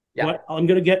 But I'm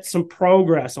going to get some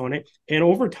progress on it. And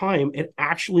over time, it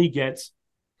actually gets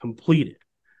completed.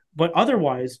 But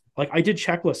otherwise, like I did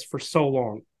checklists for so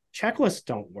long. Checklists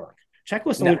don't work.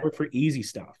 Checklists only work for easy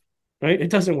stuff, right? It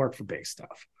doesn't work for big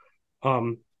stuff.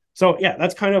 So yeah,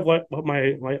 that's kind of what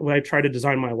I try to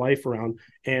design my life around.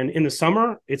 And in the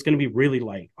summer, it's going to be really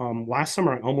light. Last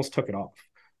summer, I almost took it off.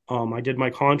 I did my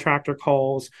contractor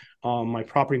calls, my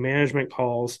property management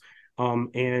calls,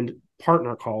 and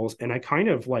partner calls, and I kind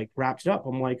of like wrapped it up.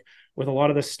 I'm like, with a lot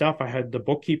of this stuff, I had the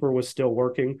bookkeeper was still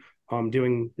working,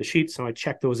 doing the sheets, so I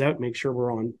checked those out, make sure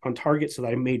we're on target, so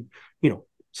that I made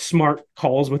smart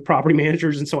calls with property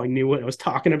managers, and so I knew what I was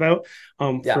talking about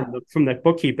from that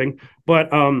bookkeeping.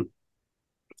 But I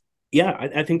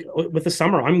think with the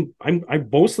summer, I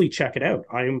mostly check it out.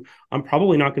 I'm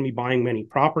probably not going to be buying many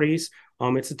properties.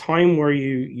 It's a time where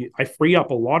I free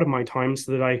up a lot of my time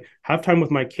so that I have time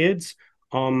with my kids.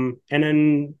 And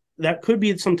then that could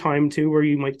be some time too, where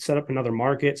you might set up another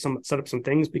market, set up some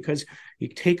things, because you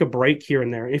take a break here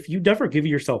and there. If you never give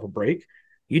yourself a break,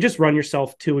 you just run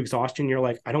yourself to exhaustion. You're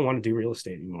like, I don't want to do real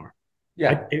estate anymore.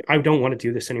 Yeah. I don't want to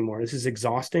do this anymore. This is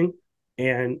exhausting.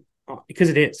 And because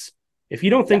it is. If you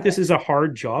don't think this is a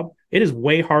hard job, it is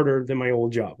way harder than my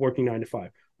old job, working 9 to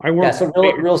 5. I work. So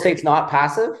real estate's not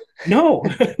passive? No,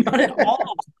 not at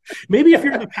all. Maybe if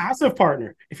you're the passive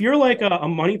partner, if you're like a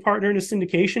money partner in a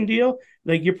syndication deal,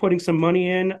 like you're putting some money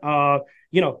in,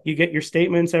 you get your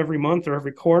statements every month or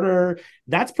every quarter.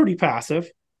 That's pretty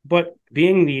passive. But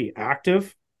being the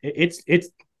active, it's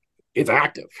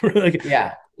active.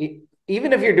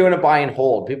 Even if you're doing a buy and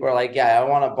hold, people are like, I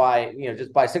want to buy,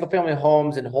 just buy single family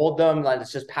homes and hold them. Like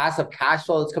it's just passive cash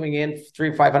flow that's coming in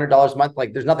 $300-500 a month.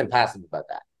 Like there's nothing passive about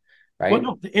that. Right. Well,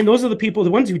 no, and those are the people, the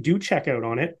ones who do check out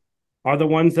on it are the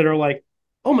ones that are like,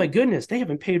 oh my goodness, they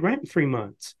haven't paid rent in 3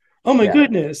 months. Oh my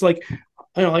goodness. Like,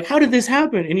 how did this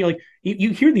happen? And you're like,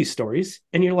 you hear these stories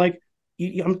and you're like,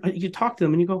 you talk to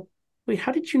them and you go, wait,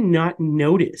 how did you not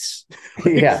notice?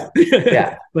 Yeah.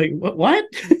 Yeah. Like what?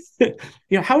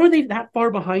 How are they that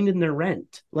far behind in their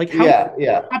rent? Like how Yeah.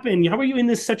 Yeah. happened? How are you in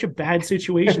this such a bad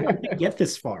situation? How did it get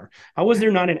this far? How was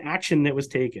there not an action that was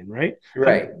taken, right? How did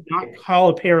Right. you not call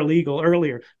a paralegal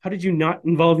earlier? How did you not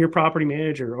involve your property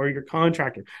manager or your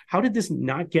contractor? How did this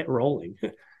not get rolling?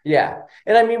 Yeah.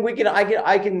 And I mean,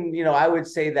 I can, I would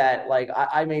say that like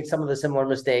I made some of the similar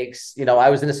mistakes. I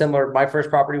was in my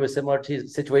first property was similar to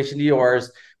situation to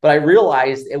yours, but I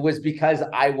realized it was because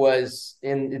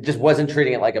it just wasn't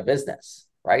treating it like a business,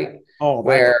 right? Oh,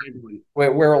 that's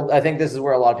Where, where I think this is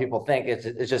where a lot of people think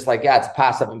it's just like, yeah, it's a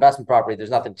passive investment property. There's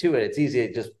nothing to it. It's easy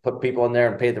to just put people in there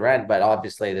and pay the rent. But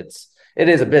obviously it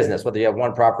is a business, whether you have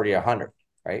one property or 100,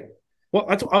 right? well,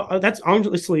 that's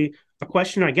honestly a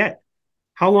question I get.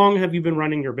 How long have you been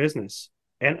running your business?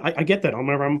 And I get that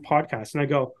whenever I'm on a podcast and I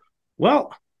go,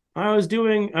 well, I was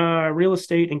doing real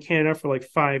estate in Canada for like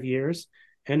 5 years.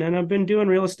 And then I've been doing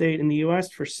real estate in the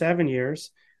US for 7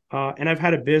 years. And I've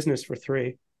had a business for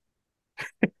 3.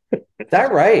 Is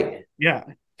that right? Yeah.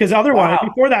 Because otherwise, Wow.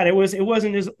 before that, it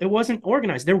wasn't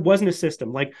organized. There wasn't a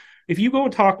system. Like if you go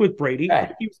and talk with Brady,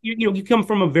 Okay. you come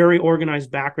from a very organized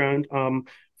background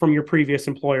from your previous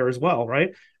employer as well,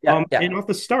 right? Yeah. Yeah. And off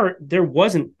the start, there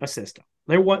wasn't a system.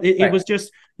 It Right. was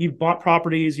just you bought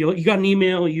properties, you got an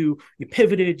email, you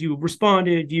pivoted, you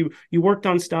responded, you worked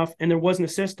on stuff, and there wasn't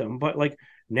a system. But like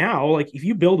now, like if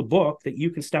you build a book that you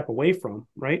can step away from,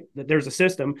 right? That there's a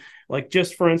system. Like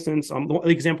just for instance, the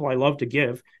example I love to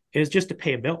give is just to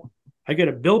pay a bill. I get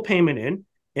a bill payment in,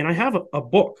 and I have a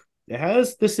book that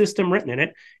has the system written in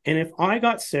it. And if I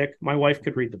got sick, my wife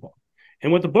could read the book.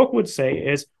 And what the book would say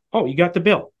is, oh, you got the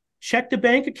bill. Check the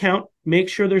bank account, make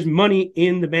sure there's money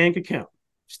in the bank account.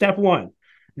 Step 1.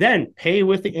 Then pay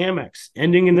with the Amex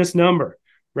ending in this number,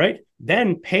 right?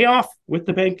 Then pay off with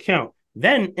the bank account.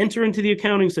 Then enter into the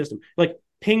accounting system. Like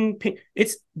ping.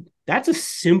 That's a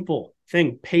simple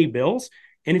thing, pay bills.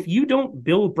 And if you don't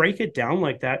break it down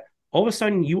like that, all of a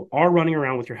sudden you are running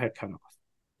around with your head cut off.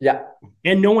 Yeah.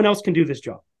 And no one else can do this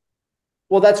job.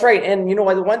 Well, that's right. And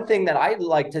the one thing that I'd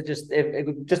like to just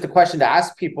a question to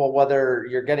ask people, whether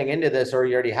you're getting into this or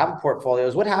you already have a portfolio,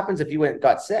 is what happens if you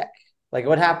got sick? Like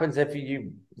what happens if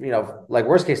like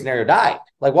worst case scenario died?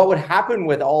 Like what would happen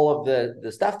with all of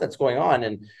the stuff that's going on?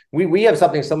 And we have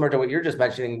something similar to what you're just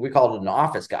mentioning. We call it an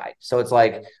office guide. So it's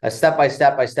like a step by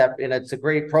step, and it's a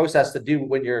great process to do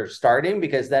when you're starting,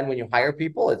 because then when you hire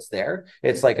people, it's there.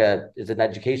 It's like it's an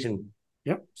education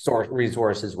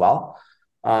resource as well.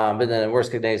 But then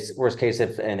worst case,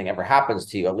 if anything ever happens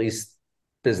to you, at least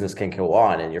business can go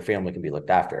on and your family can be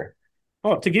looked after.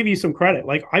 Oh, to give you some credit,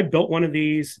 like I built one of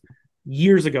these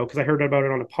years ago because I heard about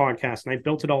it on a podcast, and I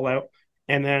built it all out.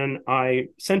 And then I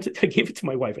gave it to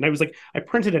my wife, and I was like, I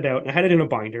printed it out and I had it in a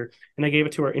binder and I gave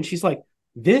it to her. And she's like,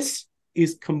 this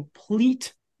is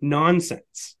complete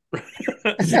nonsense.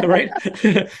 Right.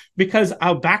 Because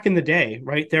back in the day,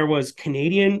 right, there was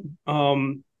Canadian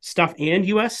stuff and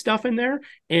US stuff in there.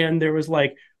 And there was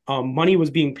like money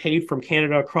was being paid from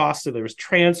Canada across. So there was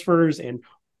transfers, and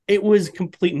it was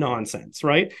complete nonsense.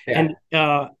 Right.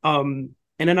 Yeah.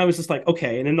 And then I was just like,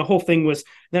 okay. And then the whole thing was,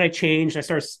 then I changed. I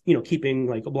started, keeping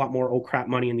like a lot more old crap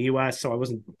money in the US. So I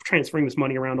wasn't transferring this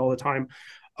money around all the time.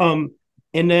 And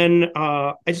then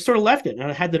I just sort of left it. And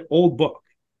I had that old book.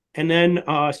 And then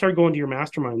I started going to your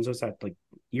masterminds. Was that like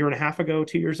a year and a half ago,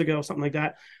 2 years ago, something like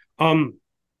that. And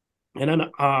then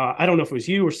I don't know if it was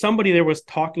you or somebody there was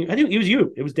talking. I think it was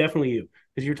you. It was definitely you,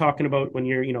 because you're talking about when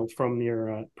you're, from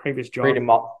your previous job.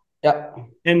 Yeah.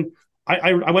 And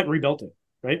I went and rebuilt it.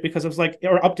 Right. Because I was like,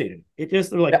 or updated. It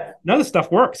just, they're like, none of this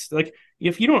stuff works. Like,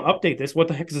 if you don't update this, what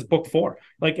the heck is this book for?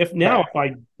 Like, if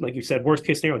I, like you said, worst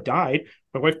case scenario died,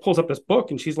 my wife pulls up this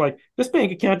book and she's like, this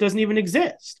bank account doesn't even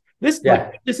exist. This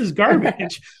is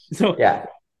garbage. So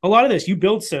a lot of this, you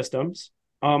build systems.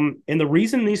 And the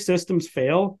reason these systems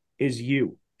fail is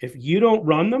you. If you don't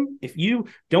run them, if you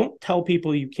don't tell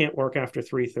people you can't work after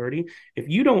 3:30, if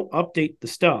you don't update the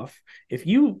stuff, if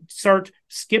you start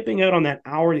skipping out on that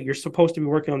hour that you're supposed to be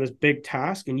working on this big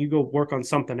task and you go work on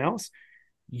something else,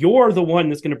 you're the one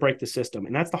that's going to break the system.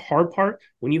 And that's the hard part.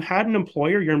 When you had an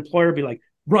employer, your employer would be like,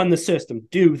 run the system,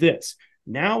 do this.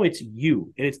 Now it's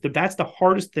you. And that's the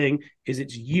hardest thing, is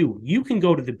it's you. You can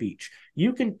go to the beach.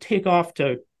 You can take off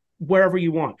to wherever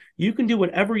you want. You can do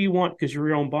whatever you want because you're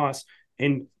your own boss.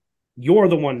 And you're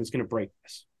the one that's going to break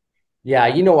this. Yeah,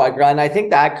 you know what, Glenn? I think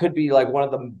that could be like one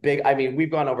of the big, I mean, we've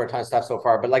gone over a ton of stuff so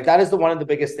far, but like that is one of the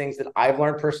biggest things that I've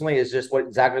learned personally, is just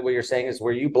exactly what you're saying, is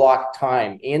where you block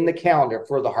time in the calendar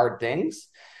for the hard things.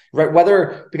 right?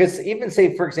 Whether, because even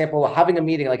say, for example, having a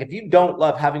meeting, like if you don't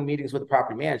love having meetings with a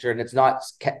property manager and it's not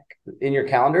in your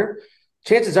calendar,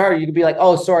 chances are you could be like,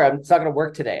 oh, sorry, it's not going to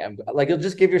work today. I'm like, you'll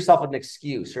just give yourself an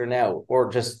excuse or no,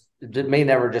 or just, it may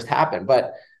never just happen.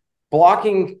 But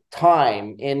blocking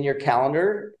time in your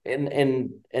calendar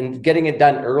and getting it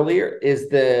done earlier is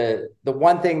the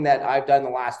one thing that I've done the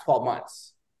last 12 months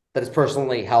that has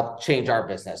personally helped change our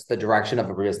business, the direction of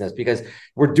a business, because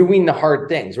we're doing the hard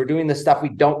things. We're doing the stuff we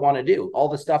don't want to do, all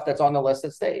the stuff that's on the list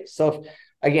that stays. So if,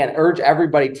 again, urge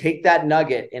everybody, take that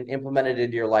nugget and implement it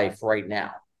into your life right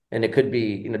now. And it could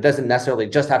be, it doesn't necessarily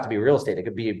just have to be real estate. It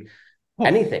could be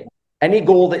anything, any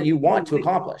goal that you want to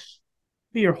accomplish.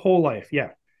 Be your whole life.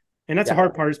 Yeah. And that's the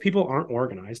hard part, is people aren't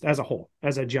organized as a whole,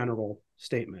 as a general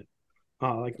statement.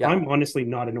 I'm honestly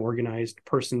not an organized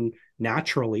person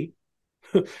naturally.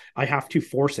 I have to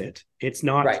force it. It's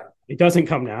not, it doesn't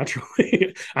come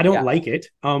naturally. I don't like it.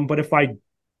 But if I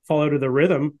fall out of the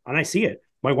rhythm and I see it,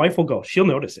 my wife will go, she'll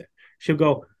notice it. She'll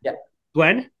go,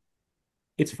 Glenn,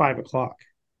 it's 5 o'clock.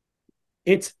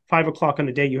 It's 5 o'clock on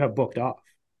the day you have booked off.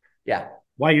 Yeah.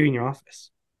 Why are you in your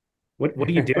office? What are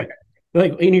you doing?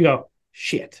 And you go,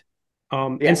 shit.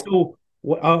 And so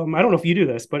I don't know if you do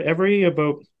this, but I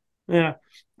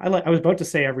was about to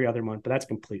say every other month, but that's a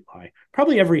complete lie.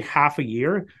 Probably every half a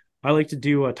year, I like to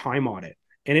do a time audit,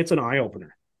 and it's an eye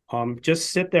opener.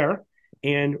 Just sit there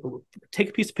and take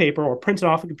a piece of paper or print it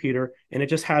off a computer, and it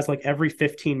just has like every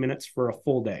 15 minutes for a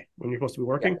full day when you're supposed to be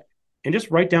working, and just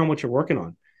write down what you're working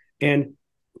on. And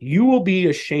you will be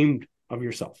ashamed of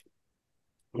yourself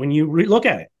when you look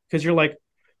at it, because you're like,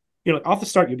 off the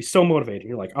start, you'll be so motivated.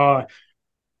 You're like,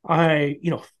 I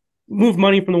moved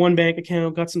money from the one bank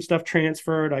account, got some stuff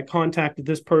transferred. I contacted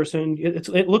this person.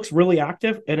 It looks really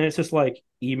active. And it's just like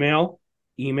email.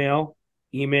 And then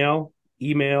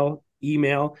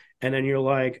you're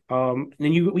like, and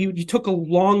then you took a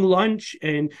long lunch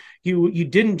and you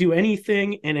didn't do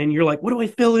anything. And then you're like, what do I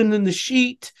fill in the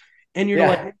sheet? And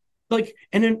you're like,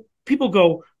 and then people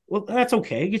go, well, that's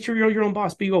okay. Get your own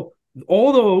boss. But you go,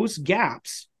 all those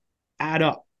gaps add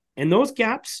up. And those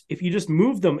gaps, if you just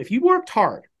move them, if you worked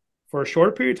hard for a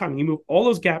shorter period of time and you move all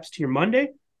those gaps to your Monday,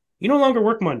 you no longer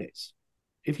work Mondays.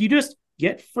 If you just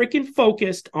get freaking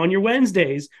focused on your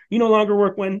Wednesdays, you no longer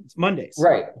work Mondays.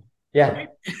 Right. Yeah. Right?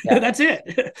 That's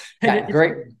it.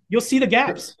 Great. You'll see the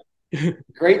gaps.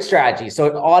 Great strategy.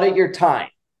 So audit your time.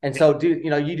 And so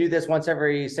you do this once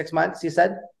every 6 months, you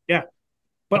said? Yeah.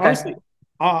 But honestly,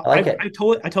 I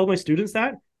told my students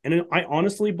that, and I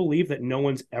honestly believe that no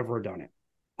one's ever done it.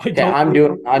 I'm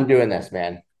doing this,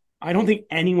 man. I don't think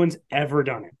anyone's ever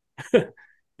done it.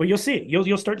 But you'll see it.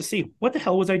 You'll start to see, what the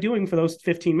hell was I doing for those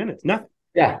 15 minutes? Nothing.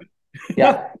 Yeah.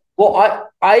 Yeah. Well,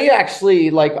 I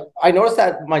actually, I noticed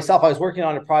that myself. I was working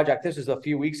on a project. This was a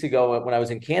few weeks ago when I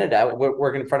was in Canada,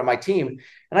 working in front of my team.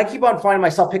 And I keep on finding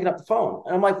myself picking up the phone.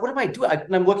 And I'm like, what am I doing?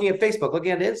 And I'm looking at Facebook,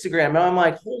 looking at Instagram. And I'm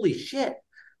like, holy shit.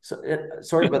 So,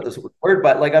 sorry about this word,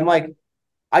 but I'm like,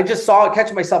 I just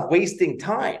catching myself wasting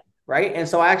time. Right. And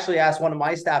so I actually asked one of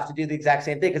my staff to do the exact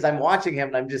same thing, because I'm watching him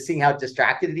and I'm just seeing how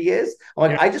distracted he is.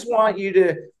 I'm like, I just want you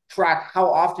to track how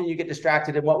often you get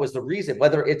distracted and what was the reason,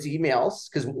 whether it's emails,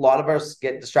 because a lot of us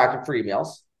get distracted for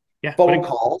emails, phone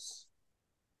calls,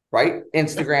 right?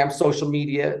 Instagram, social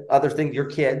media, other things, your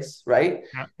kids, right?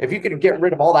 Yeah. If you can get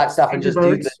rid of all that stuff and just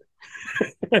do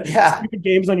stupid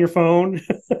games on your phone.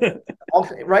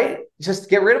 Right? Just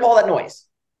get rid of all that noise.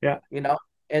 Yeah.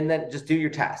 And then just do your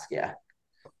task. Yeah.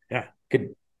 Yeah.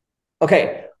 Good.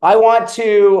 Okay. I want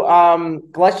to,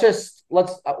 let's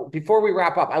before we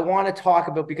wrap up, I want to talk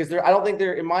about, because I don't think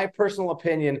in my personal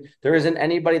opinion, there isn't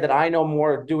anybody that I know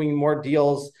more doing more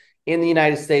deals in the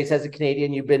United States as a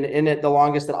Canadian. You've been in it the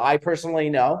longest that I personally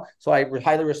know. So I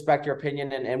highly respect your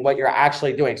opinion and what you're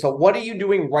actually doing. So what are you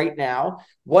doing right now?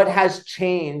 What has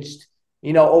changed,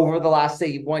 over the last,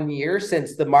 say, 1 year,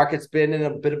 since the market's been in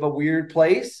a bit of a weird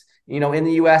place, in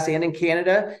the US and in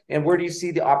Canada? And where do you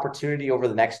see the opportunity over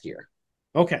the next year?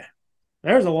 Okay.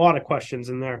 There's a lot of questions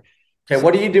in there. Okay.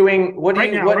 What are you doing? What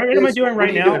am I doing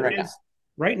right now?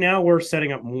 Right now, we're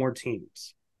setting up more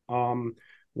teams.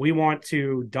 We want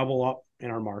to double up in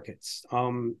our markets.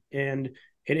 And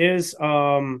it is,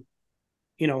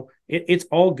 it's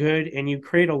all good, and you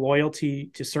create a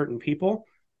loyalty to certain people,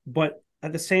 but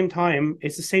at the same time,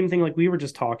 it's the same thing like we were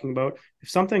just talking about.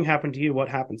 If something happened to you, what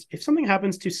happens? If something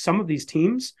happens to some of these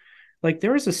teams,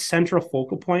 there is a central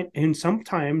focal point, and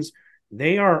sometimes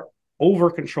they are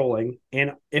over controlling.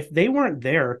 And if they weren't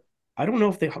there, I don't know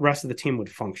if the rest of the team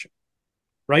would function.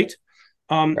 Right.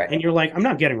 And you're like, I'm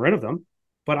not getting rid of them,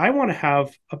 but I want to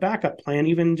have a backup plan,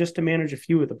 even just to manage a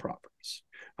few of the properties.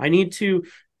 I need to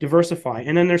diversify.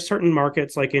 And then there's certain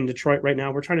markets like in Detroit right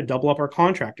now, we're trying to double up our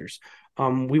contractors.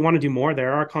 We want to do more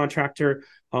there. Our contractor,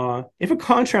 if a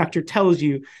contractor tells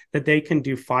you that they can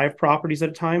do 5 properties at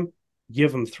a time,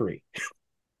 give them 3.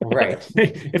 Right.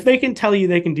 If they can tell you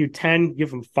they can do 10,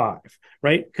 give them 5,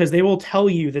 right? Because they will tell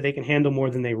you that they can handle more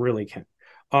than they really can.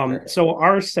 Right. So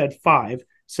ours said 5.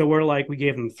 So we're like, we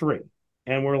gave them 3.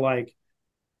 And we're like,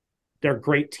 they're a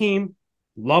great team.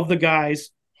 Love the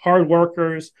guys, hard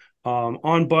workers,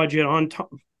 on budget,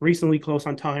 recently close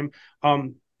on time.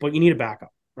 But you need a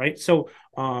backup, right? So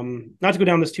not to go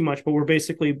down this too much, but we're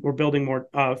building more,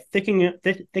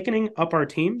 thickening up our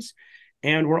teams.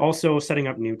 And we're also setting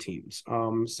up new teams.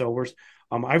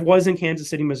 I was in Kansas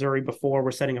City, Missouri before.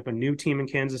 We're setting up a new team in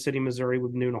Kansas City, Missouri.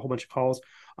 We've been doing a whole bunch of calls.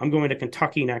 I'm going to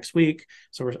Kentucky next week.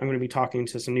 So I'm going to be talking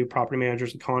to some new property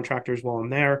managers and contractors while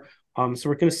I'm there. So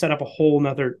we're going to set up a whole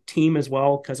nother team as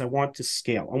well, because I want to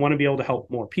scale. I want to be able to help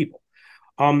more people.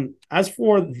 As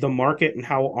for the market and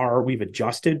how we've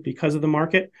adjusted because of the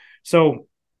market. So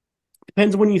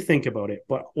depends when you think about it.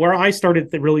 But where I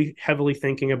started really heavily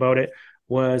thinking about it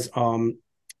was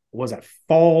at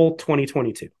fall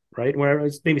 2022, right? Where it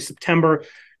was maybe September,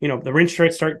 the interest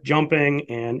rates start jumping,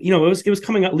 and it was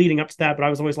coming up leading up to that. But I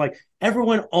was always like,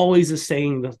 everyone always is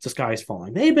saying the sky's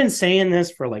falling. They've been saying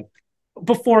this for like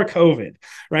before COVID,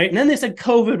 right? And then they said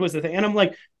COVID was the thing, and I'm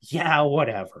like, yeah,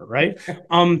 whatever, right?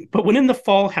 But when in the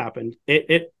fall happened,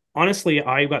 it honestly,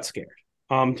 I got scared.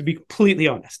 To be completely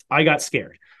honest, I got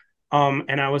scared.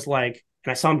 And I was like,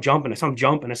 and I saw him jump, and I saw him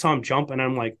jump, and I saw him jump, and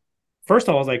I'm like, first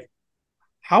of all, I was like,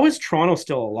 how is Toronto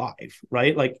still alive,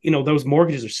 right? Like, those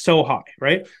mortgages are so high,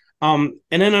 right? And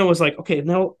then I was like, okay,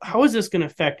 now how is this going to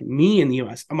affect me in the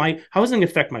US? How is it going to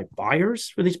affect my buyers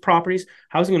for these properties?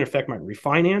 How is it going to affect my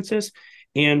refinances?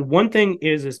 And one thing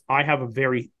is I have a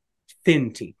very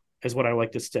thin team, is what I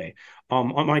like to say.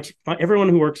 On everyone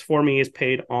who works for me is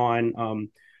paid on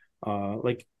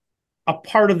like a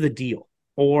part of the deal,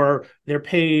 or they're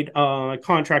paid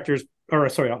contractors, or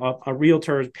sorry, a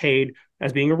realtor is paid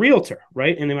as being a realtor,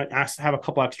 right? And they might have a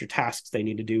couple extra tasks they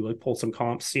need to do, like pull some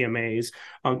comps, CMAs,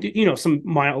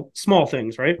 some small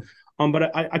things, right?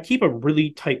 But I keep a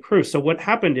really tight crew. So what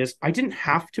happened is I didn't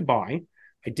have to buy,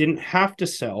 I didn't have to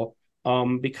sell,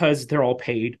 because they're all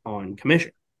paid on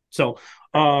commission. So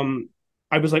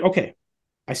I was like, okay,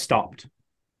 I stopped.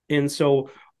 And so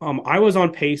I was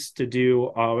on pace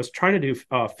to I was trying to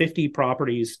do 50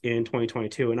 properties in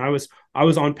 2022. And I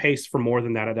was on pace for more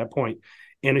than that at that point.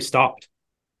 And I stopped.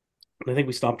 I think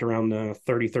we stopped around the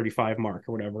 30, 35 mark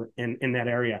or whatever in that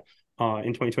area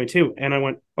in 2022. And I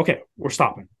went, okay, we're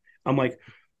stopping. I'm like,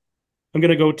 I'm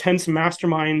going to go attend some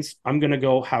masterminds. I'm going to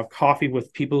go have coffee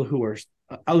with people who are,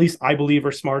 at least I believe,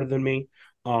 are smarter than me.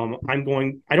 I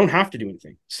don't have to do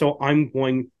anything. So I'm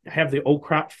going to have the Oh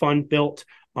Crap Fund built.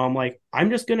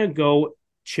 I'm just going to go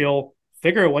chill,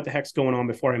 figure out what the heck's going on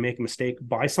before I make a mistake,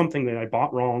 buy something that I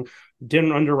bought wrong,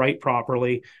 didn't underwrite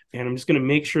properly. And I'm just going to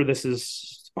make sure this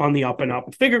is on the up and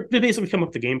up. Basically come up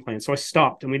with the game plan. So I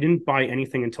stopped, and we didn't buy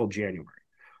anything until January.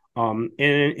 And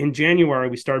in January,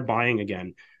 we started buying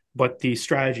again, but the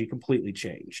strategy completely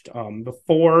changed.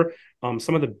 Before,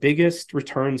 some of the biggest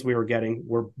returns we were getting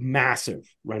were massive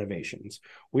renovations.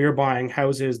 We were buying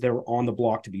houses that were on the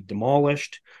block to be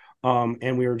demolished.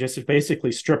 And we were just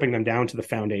basically stripping them down to the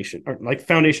foundation, or like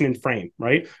foundation and frame,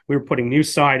 right? We were putting new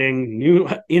siding, new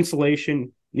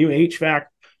insulation, new HVAC,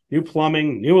 new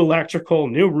plumbing, new electrical,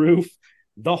 new roof,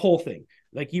 the whole thing.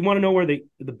 Like, you want to know where the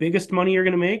biggest money you're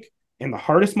going to make and the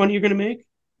hardest money you're going to make?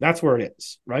 That's where it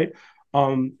is, right?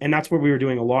 And that's where we were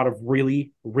doing a lot of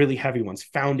really, really heavy ones,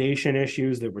 foundation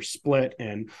issues that were split,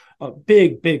 and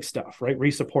big stuff, right?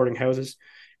 Resupporting houses.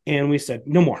 And we said,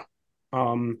 no more.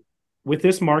 With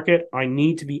this market, I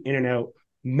need to be in and out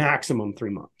maximum 3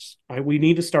 months. We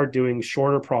need to start doing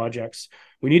shorter projects.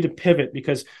 We need to pivot,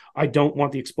 because I don't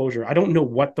want the exposure. I don't know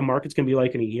what the market's going to be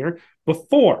like in a year.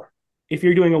 Before, if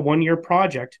you're doing a 1-year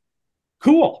project,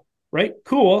 cool, right?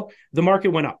 Cool. The market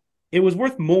went up. It was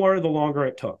worth more the longer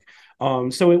it took.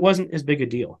 So it wasn't as big a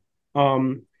deal.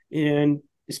 And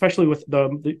especially with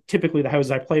typically the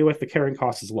houses I play with, the carrying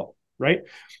cost is low, right?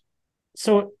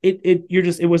 So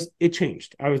it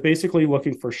changed. I was basically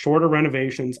looking for shorter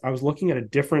renovations. I was looking at a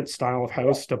different style of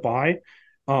house to buy.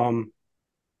 And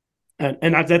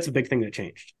that's a big thing that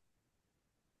changed.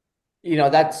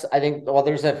 That's, I think, well,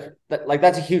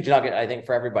 that's a huge nugget, I think,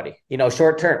 for everybody,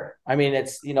 short term. I mean,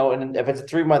 it's, and if it's a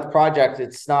 3-month project,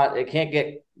 it can't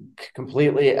get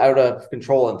completely out of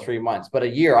control in 3 months, but a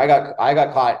year, I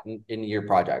got caught in year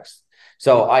projects.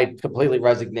 So I completely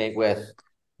resonate with,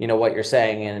 what you're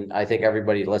saying. And I think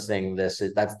everybody listening to this,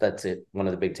 that's it. One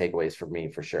of the big takeaways for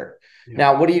me, for sure. Yeah.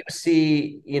 Now, what do you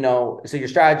see, so your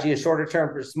strategy is shorter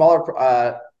term,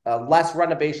 smaller, less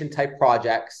renovation type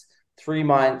projects, 3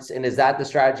 months. And is that the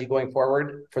strategy going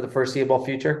forward for the foreseeable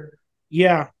future?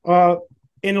 Yeah.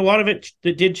 And a lot of it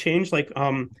did change. Like,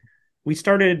 we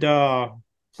started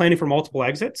planning for multiple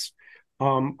exits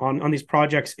on these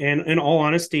projects. And in all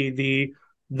honesty,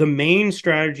 the main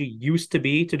strategy used to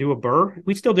be to do a burr.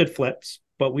 We still did flips,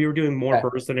 but we were doing more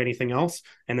burrs than anything else.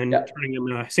 And then turning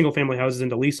them single family houses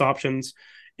into lease options,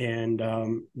 and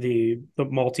the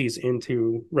multis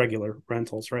into regular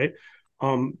rentals, right?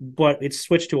 But it's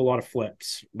switched to a lot of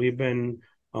flips. We've been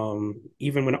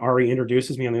even when Ari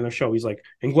introduces me on the other show, he's like,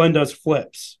 and Glenn does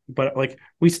flips, but like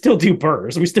we still do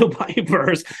burrs, we still buy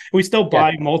burrs, we still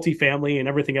buy multifamily and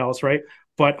everything else, right?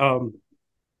 But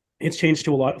it's changed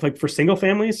to a lot. Like for single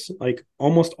families, like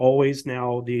almost always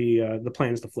now the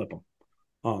plan is to flip them.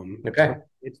 So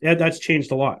that's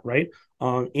changed a lot, right?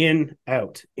 In,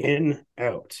 out,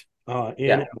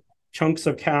 chunks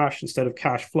of cash instead of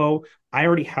cash flow. I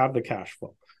already have the cash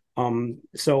flow.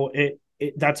 So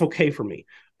that's okay for me.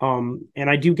 And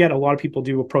I do get a lot of people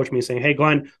do approach me saying, hey,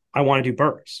 Glenn, I want to do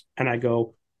burrs. And I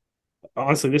go,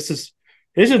 honestly, this is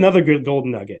another good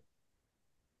golden nugget.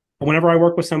 Whenever I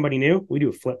work with somebody new, we do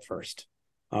a flip first.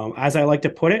 As I like to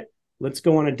put it, let's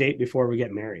go on a date before we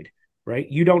get married, right?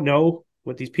 You don't know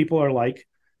what these people are like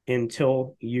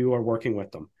until you are working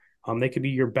with them. They could be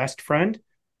your best friend,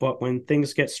 but when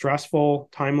things get stressful,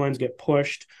 timelines get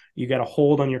pushed, you got a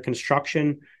hold on your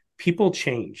construction, people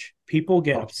change, people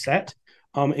get upset,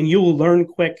 and you will learn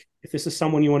quick if this is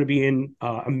someone you want to be in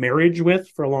a marriage with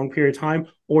for a long period of time,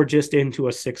 or just into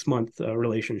a 6-month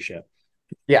relationship.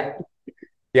 Yeah.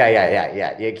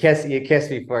 You kiss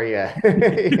before you.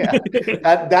 Yeah.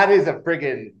 That is a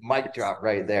friggin' mic drop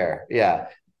right there. Yeah.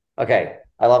 Okay.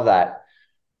 I love that.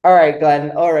 All right,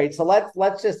 Glenn. All right. So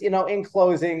let's just, in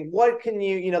closing, what can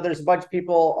there's a bunch of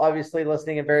people obviously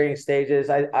listening in varying stages.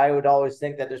 I would always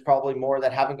think that there's probably more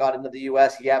that haven't got into the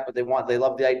US yet, but they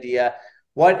love the idea.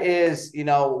 What is,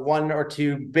 1 or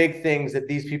 2 big things that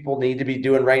these people need to be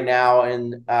doing right now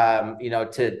and,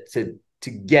 to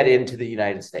get into the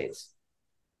United States?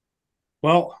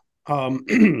 Well,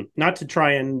 not to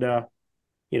try and,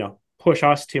 push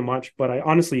us too much, but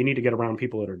honestly, you need to get around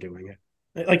people that are doing it.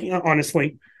 Like,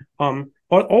 honestly,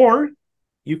 or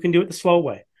you can do it the slow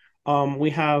way.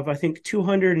 We have, I think,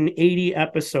 280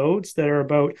 episodes that are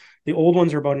the old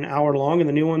ones are about an hour long and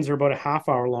the new ones are about a half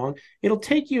hour long. It'll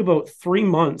take you about 3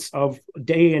 months of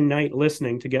day and night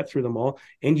listening to get through them all.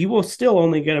 And you will still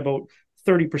only get about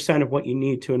 30% of what you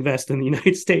need to invest in the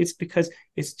United States, because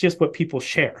it's just what people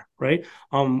share, right?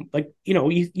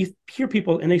 You hear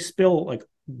people and they spill like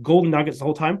golden nuggets the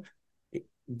whole time.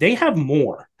 They have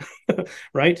more,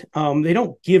 right? They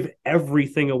don't give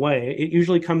everything away. It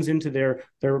usually comes into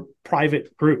their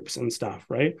private groups and stuff,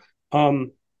 right?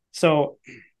 So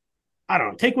I don't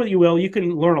know, take what you will. You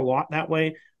can learn a lot that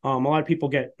way. A lot of people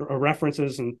get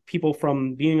references and people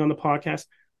from being on the podcast.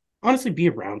 Honestly, be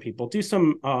around people. Do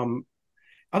some,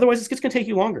 otherwise it's just going to take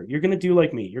you longer. You're going to do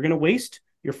like me. You're going to waste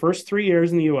your first 3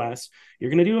 years in the US. You're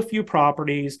going to do a few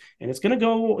properties and it's going to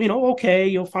go, okay.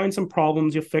 You'll find some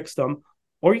problems. You'll fix them.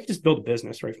 Or you can just build a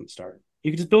business right from the start.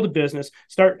 You can just build a business,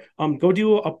 start, go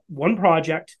do one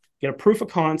project, get a proof of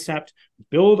concept,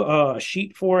 build a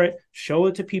sheet for it, show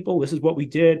it to people. This is what we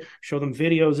did. Show them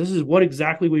videos. This is what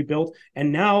exactly we built.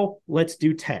 And now let's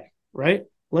do 10, right?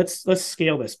 Let's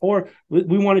scale this. Or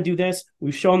we want to do this.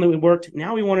 We've shown that it worked.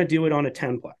 Now we want to do it on a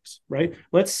 10-plex, right?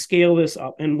 Let's scale this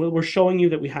up. And we're showing you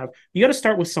that you got to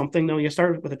start with something though. You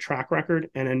start with a track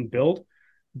record and then build.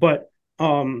 But,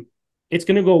 it's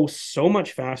going to go so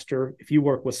much faster if you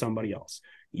work with somebody else.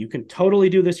 You can totally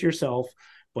do this yourself,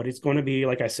 but it's going to be,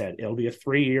 like I said, it'll be a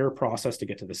 3-year process to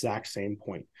get to the exact same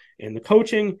point. And the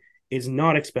coaching is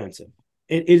not expensive.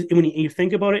 It is, when you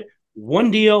think about it,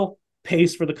 one deal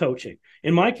pays for the coaching.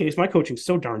 In my case, my coaching is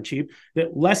so darn cheap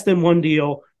that less than one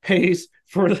deal pays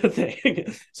for the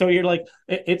thing. So you're like,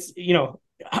 it's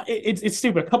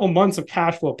stupid. A couple months of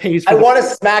cash flow pays for I want to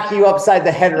smack you upside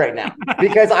the head right now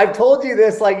because I've told you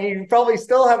this, like you probably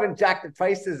still haven't jacked the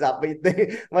prices up. But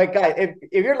like, guys,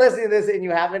 if you're listening to this and you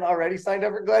haven't already signed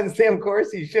up for Glenn's damn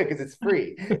course, you should, because it's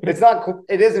free.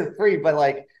 It isn't free, but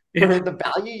like for the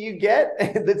value you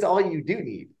get, that's all you do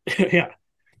need. Yeah.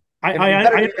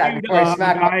 I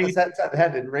smack the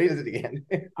head and raise it again.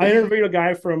 I interviewed a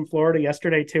guy from Florida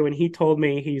yesterday too, and he told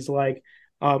me, he's like,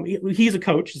 he's a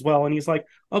coach as well. And he's like,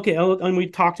 okay. And we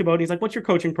talked about, he's like, what's your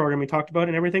coaching program? We talked about it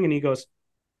and everything. And he's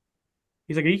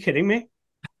like, are you kidding me?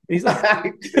 He's like,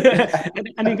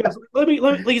 and he goes,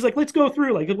 he's like, let's go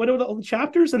through, like, what are all the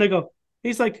chapters? And I go,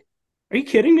 he's like, are you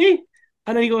kidding me?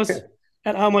 And then he goes,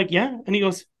 and I'm like, yeah. And he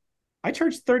goes, I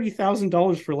charged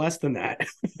 $30,000 for less than that.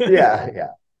 Yeah.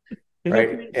 There's no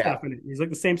creative stuff in it. He's like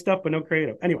the same stuff, but no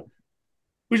creative. Anyway,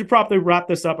 we should probably wrap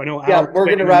this up. I know. Yeah, we're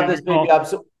going to wrap this baby up.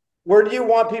 So where do you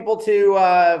want people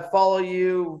to follow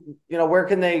you? You know, where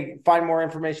can they find more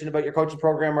information about your coaching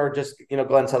program or just,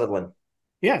 Glenn Sutherland?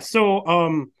 Yeah.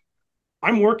 So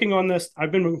I'm working on this.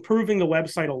 I've been improving the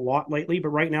website a lot lately, but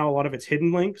right now a lot of it's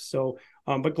hidden links. So,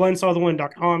 but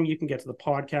glennsutherland.com, you can get to the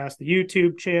podcast, the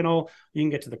YouTube channel, you can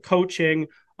get to the coaching.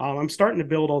 I'm starting to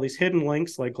build all these hidden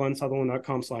links like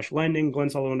glennsutherland.com/lending,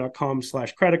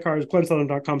 glennsutherland.com/credit cards,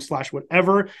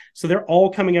 glennsutherland.com/whatever. So they're all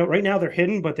coming out right now. They're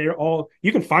hidden, but they're all,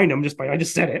 you can find them I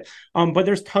just said it. But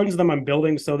there's tons of them I'm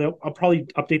building. So I'll probably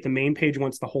update the main page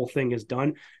once the whole thing is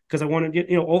done, because I want to get,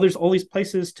 there's all these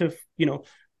places to,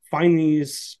 find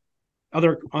these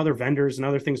other vendors and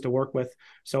other things to work with.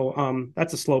 So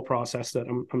that's a slow process that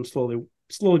I'm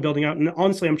slowly building out. And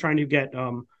honestly, I'm trying to get,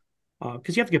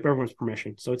 because you have to get everyone's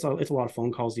permission. So it's a lot of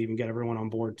phone calls to even get everyone on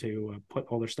board to put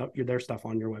all their stuff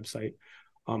on your website.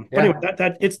 But anyway,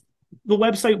 that it's, the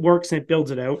website works and it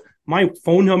builds it out. My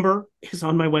phone number is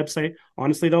on my website.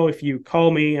 Honestly, though, if you call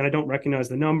me and I don't recognize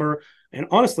the number, and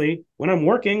honestly, when I'm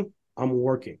working, I'm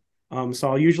working.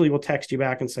 So I usually will text you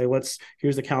back and say,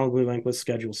 here's the Calendly link, let's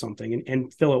schedule something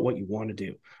and fill out what you want to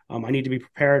do. I need to be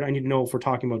prepared. I need to know if we're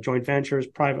talking about joint ventures,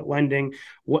 private lending,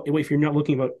 if you're not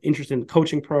interested in the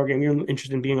coaching program, you're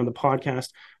interested in being on the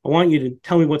podcast, I want you to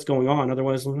tell me what's going on.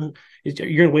 Otherwise, you're going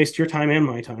to waste your time and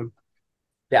my time.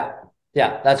 Yeah,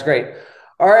 that's great.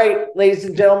 All right, ladies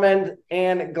and gentlemen,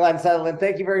 and Glenn Sutherland,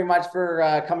 thank you very much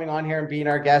for coming on here and being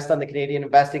our guest on the Canadian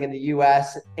Investing in the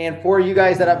U.S. And for you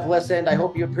guys that have listened, I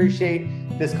hope you appreciate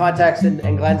this context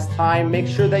and Glenn's time. Make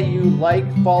sure that you like,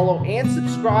 follow, and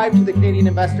subscribe to the Canadian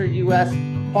Investor U.S.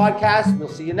 podcast. We'll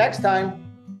see you next time.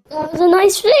 That was a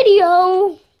nice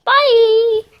video.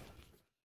 Bye.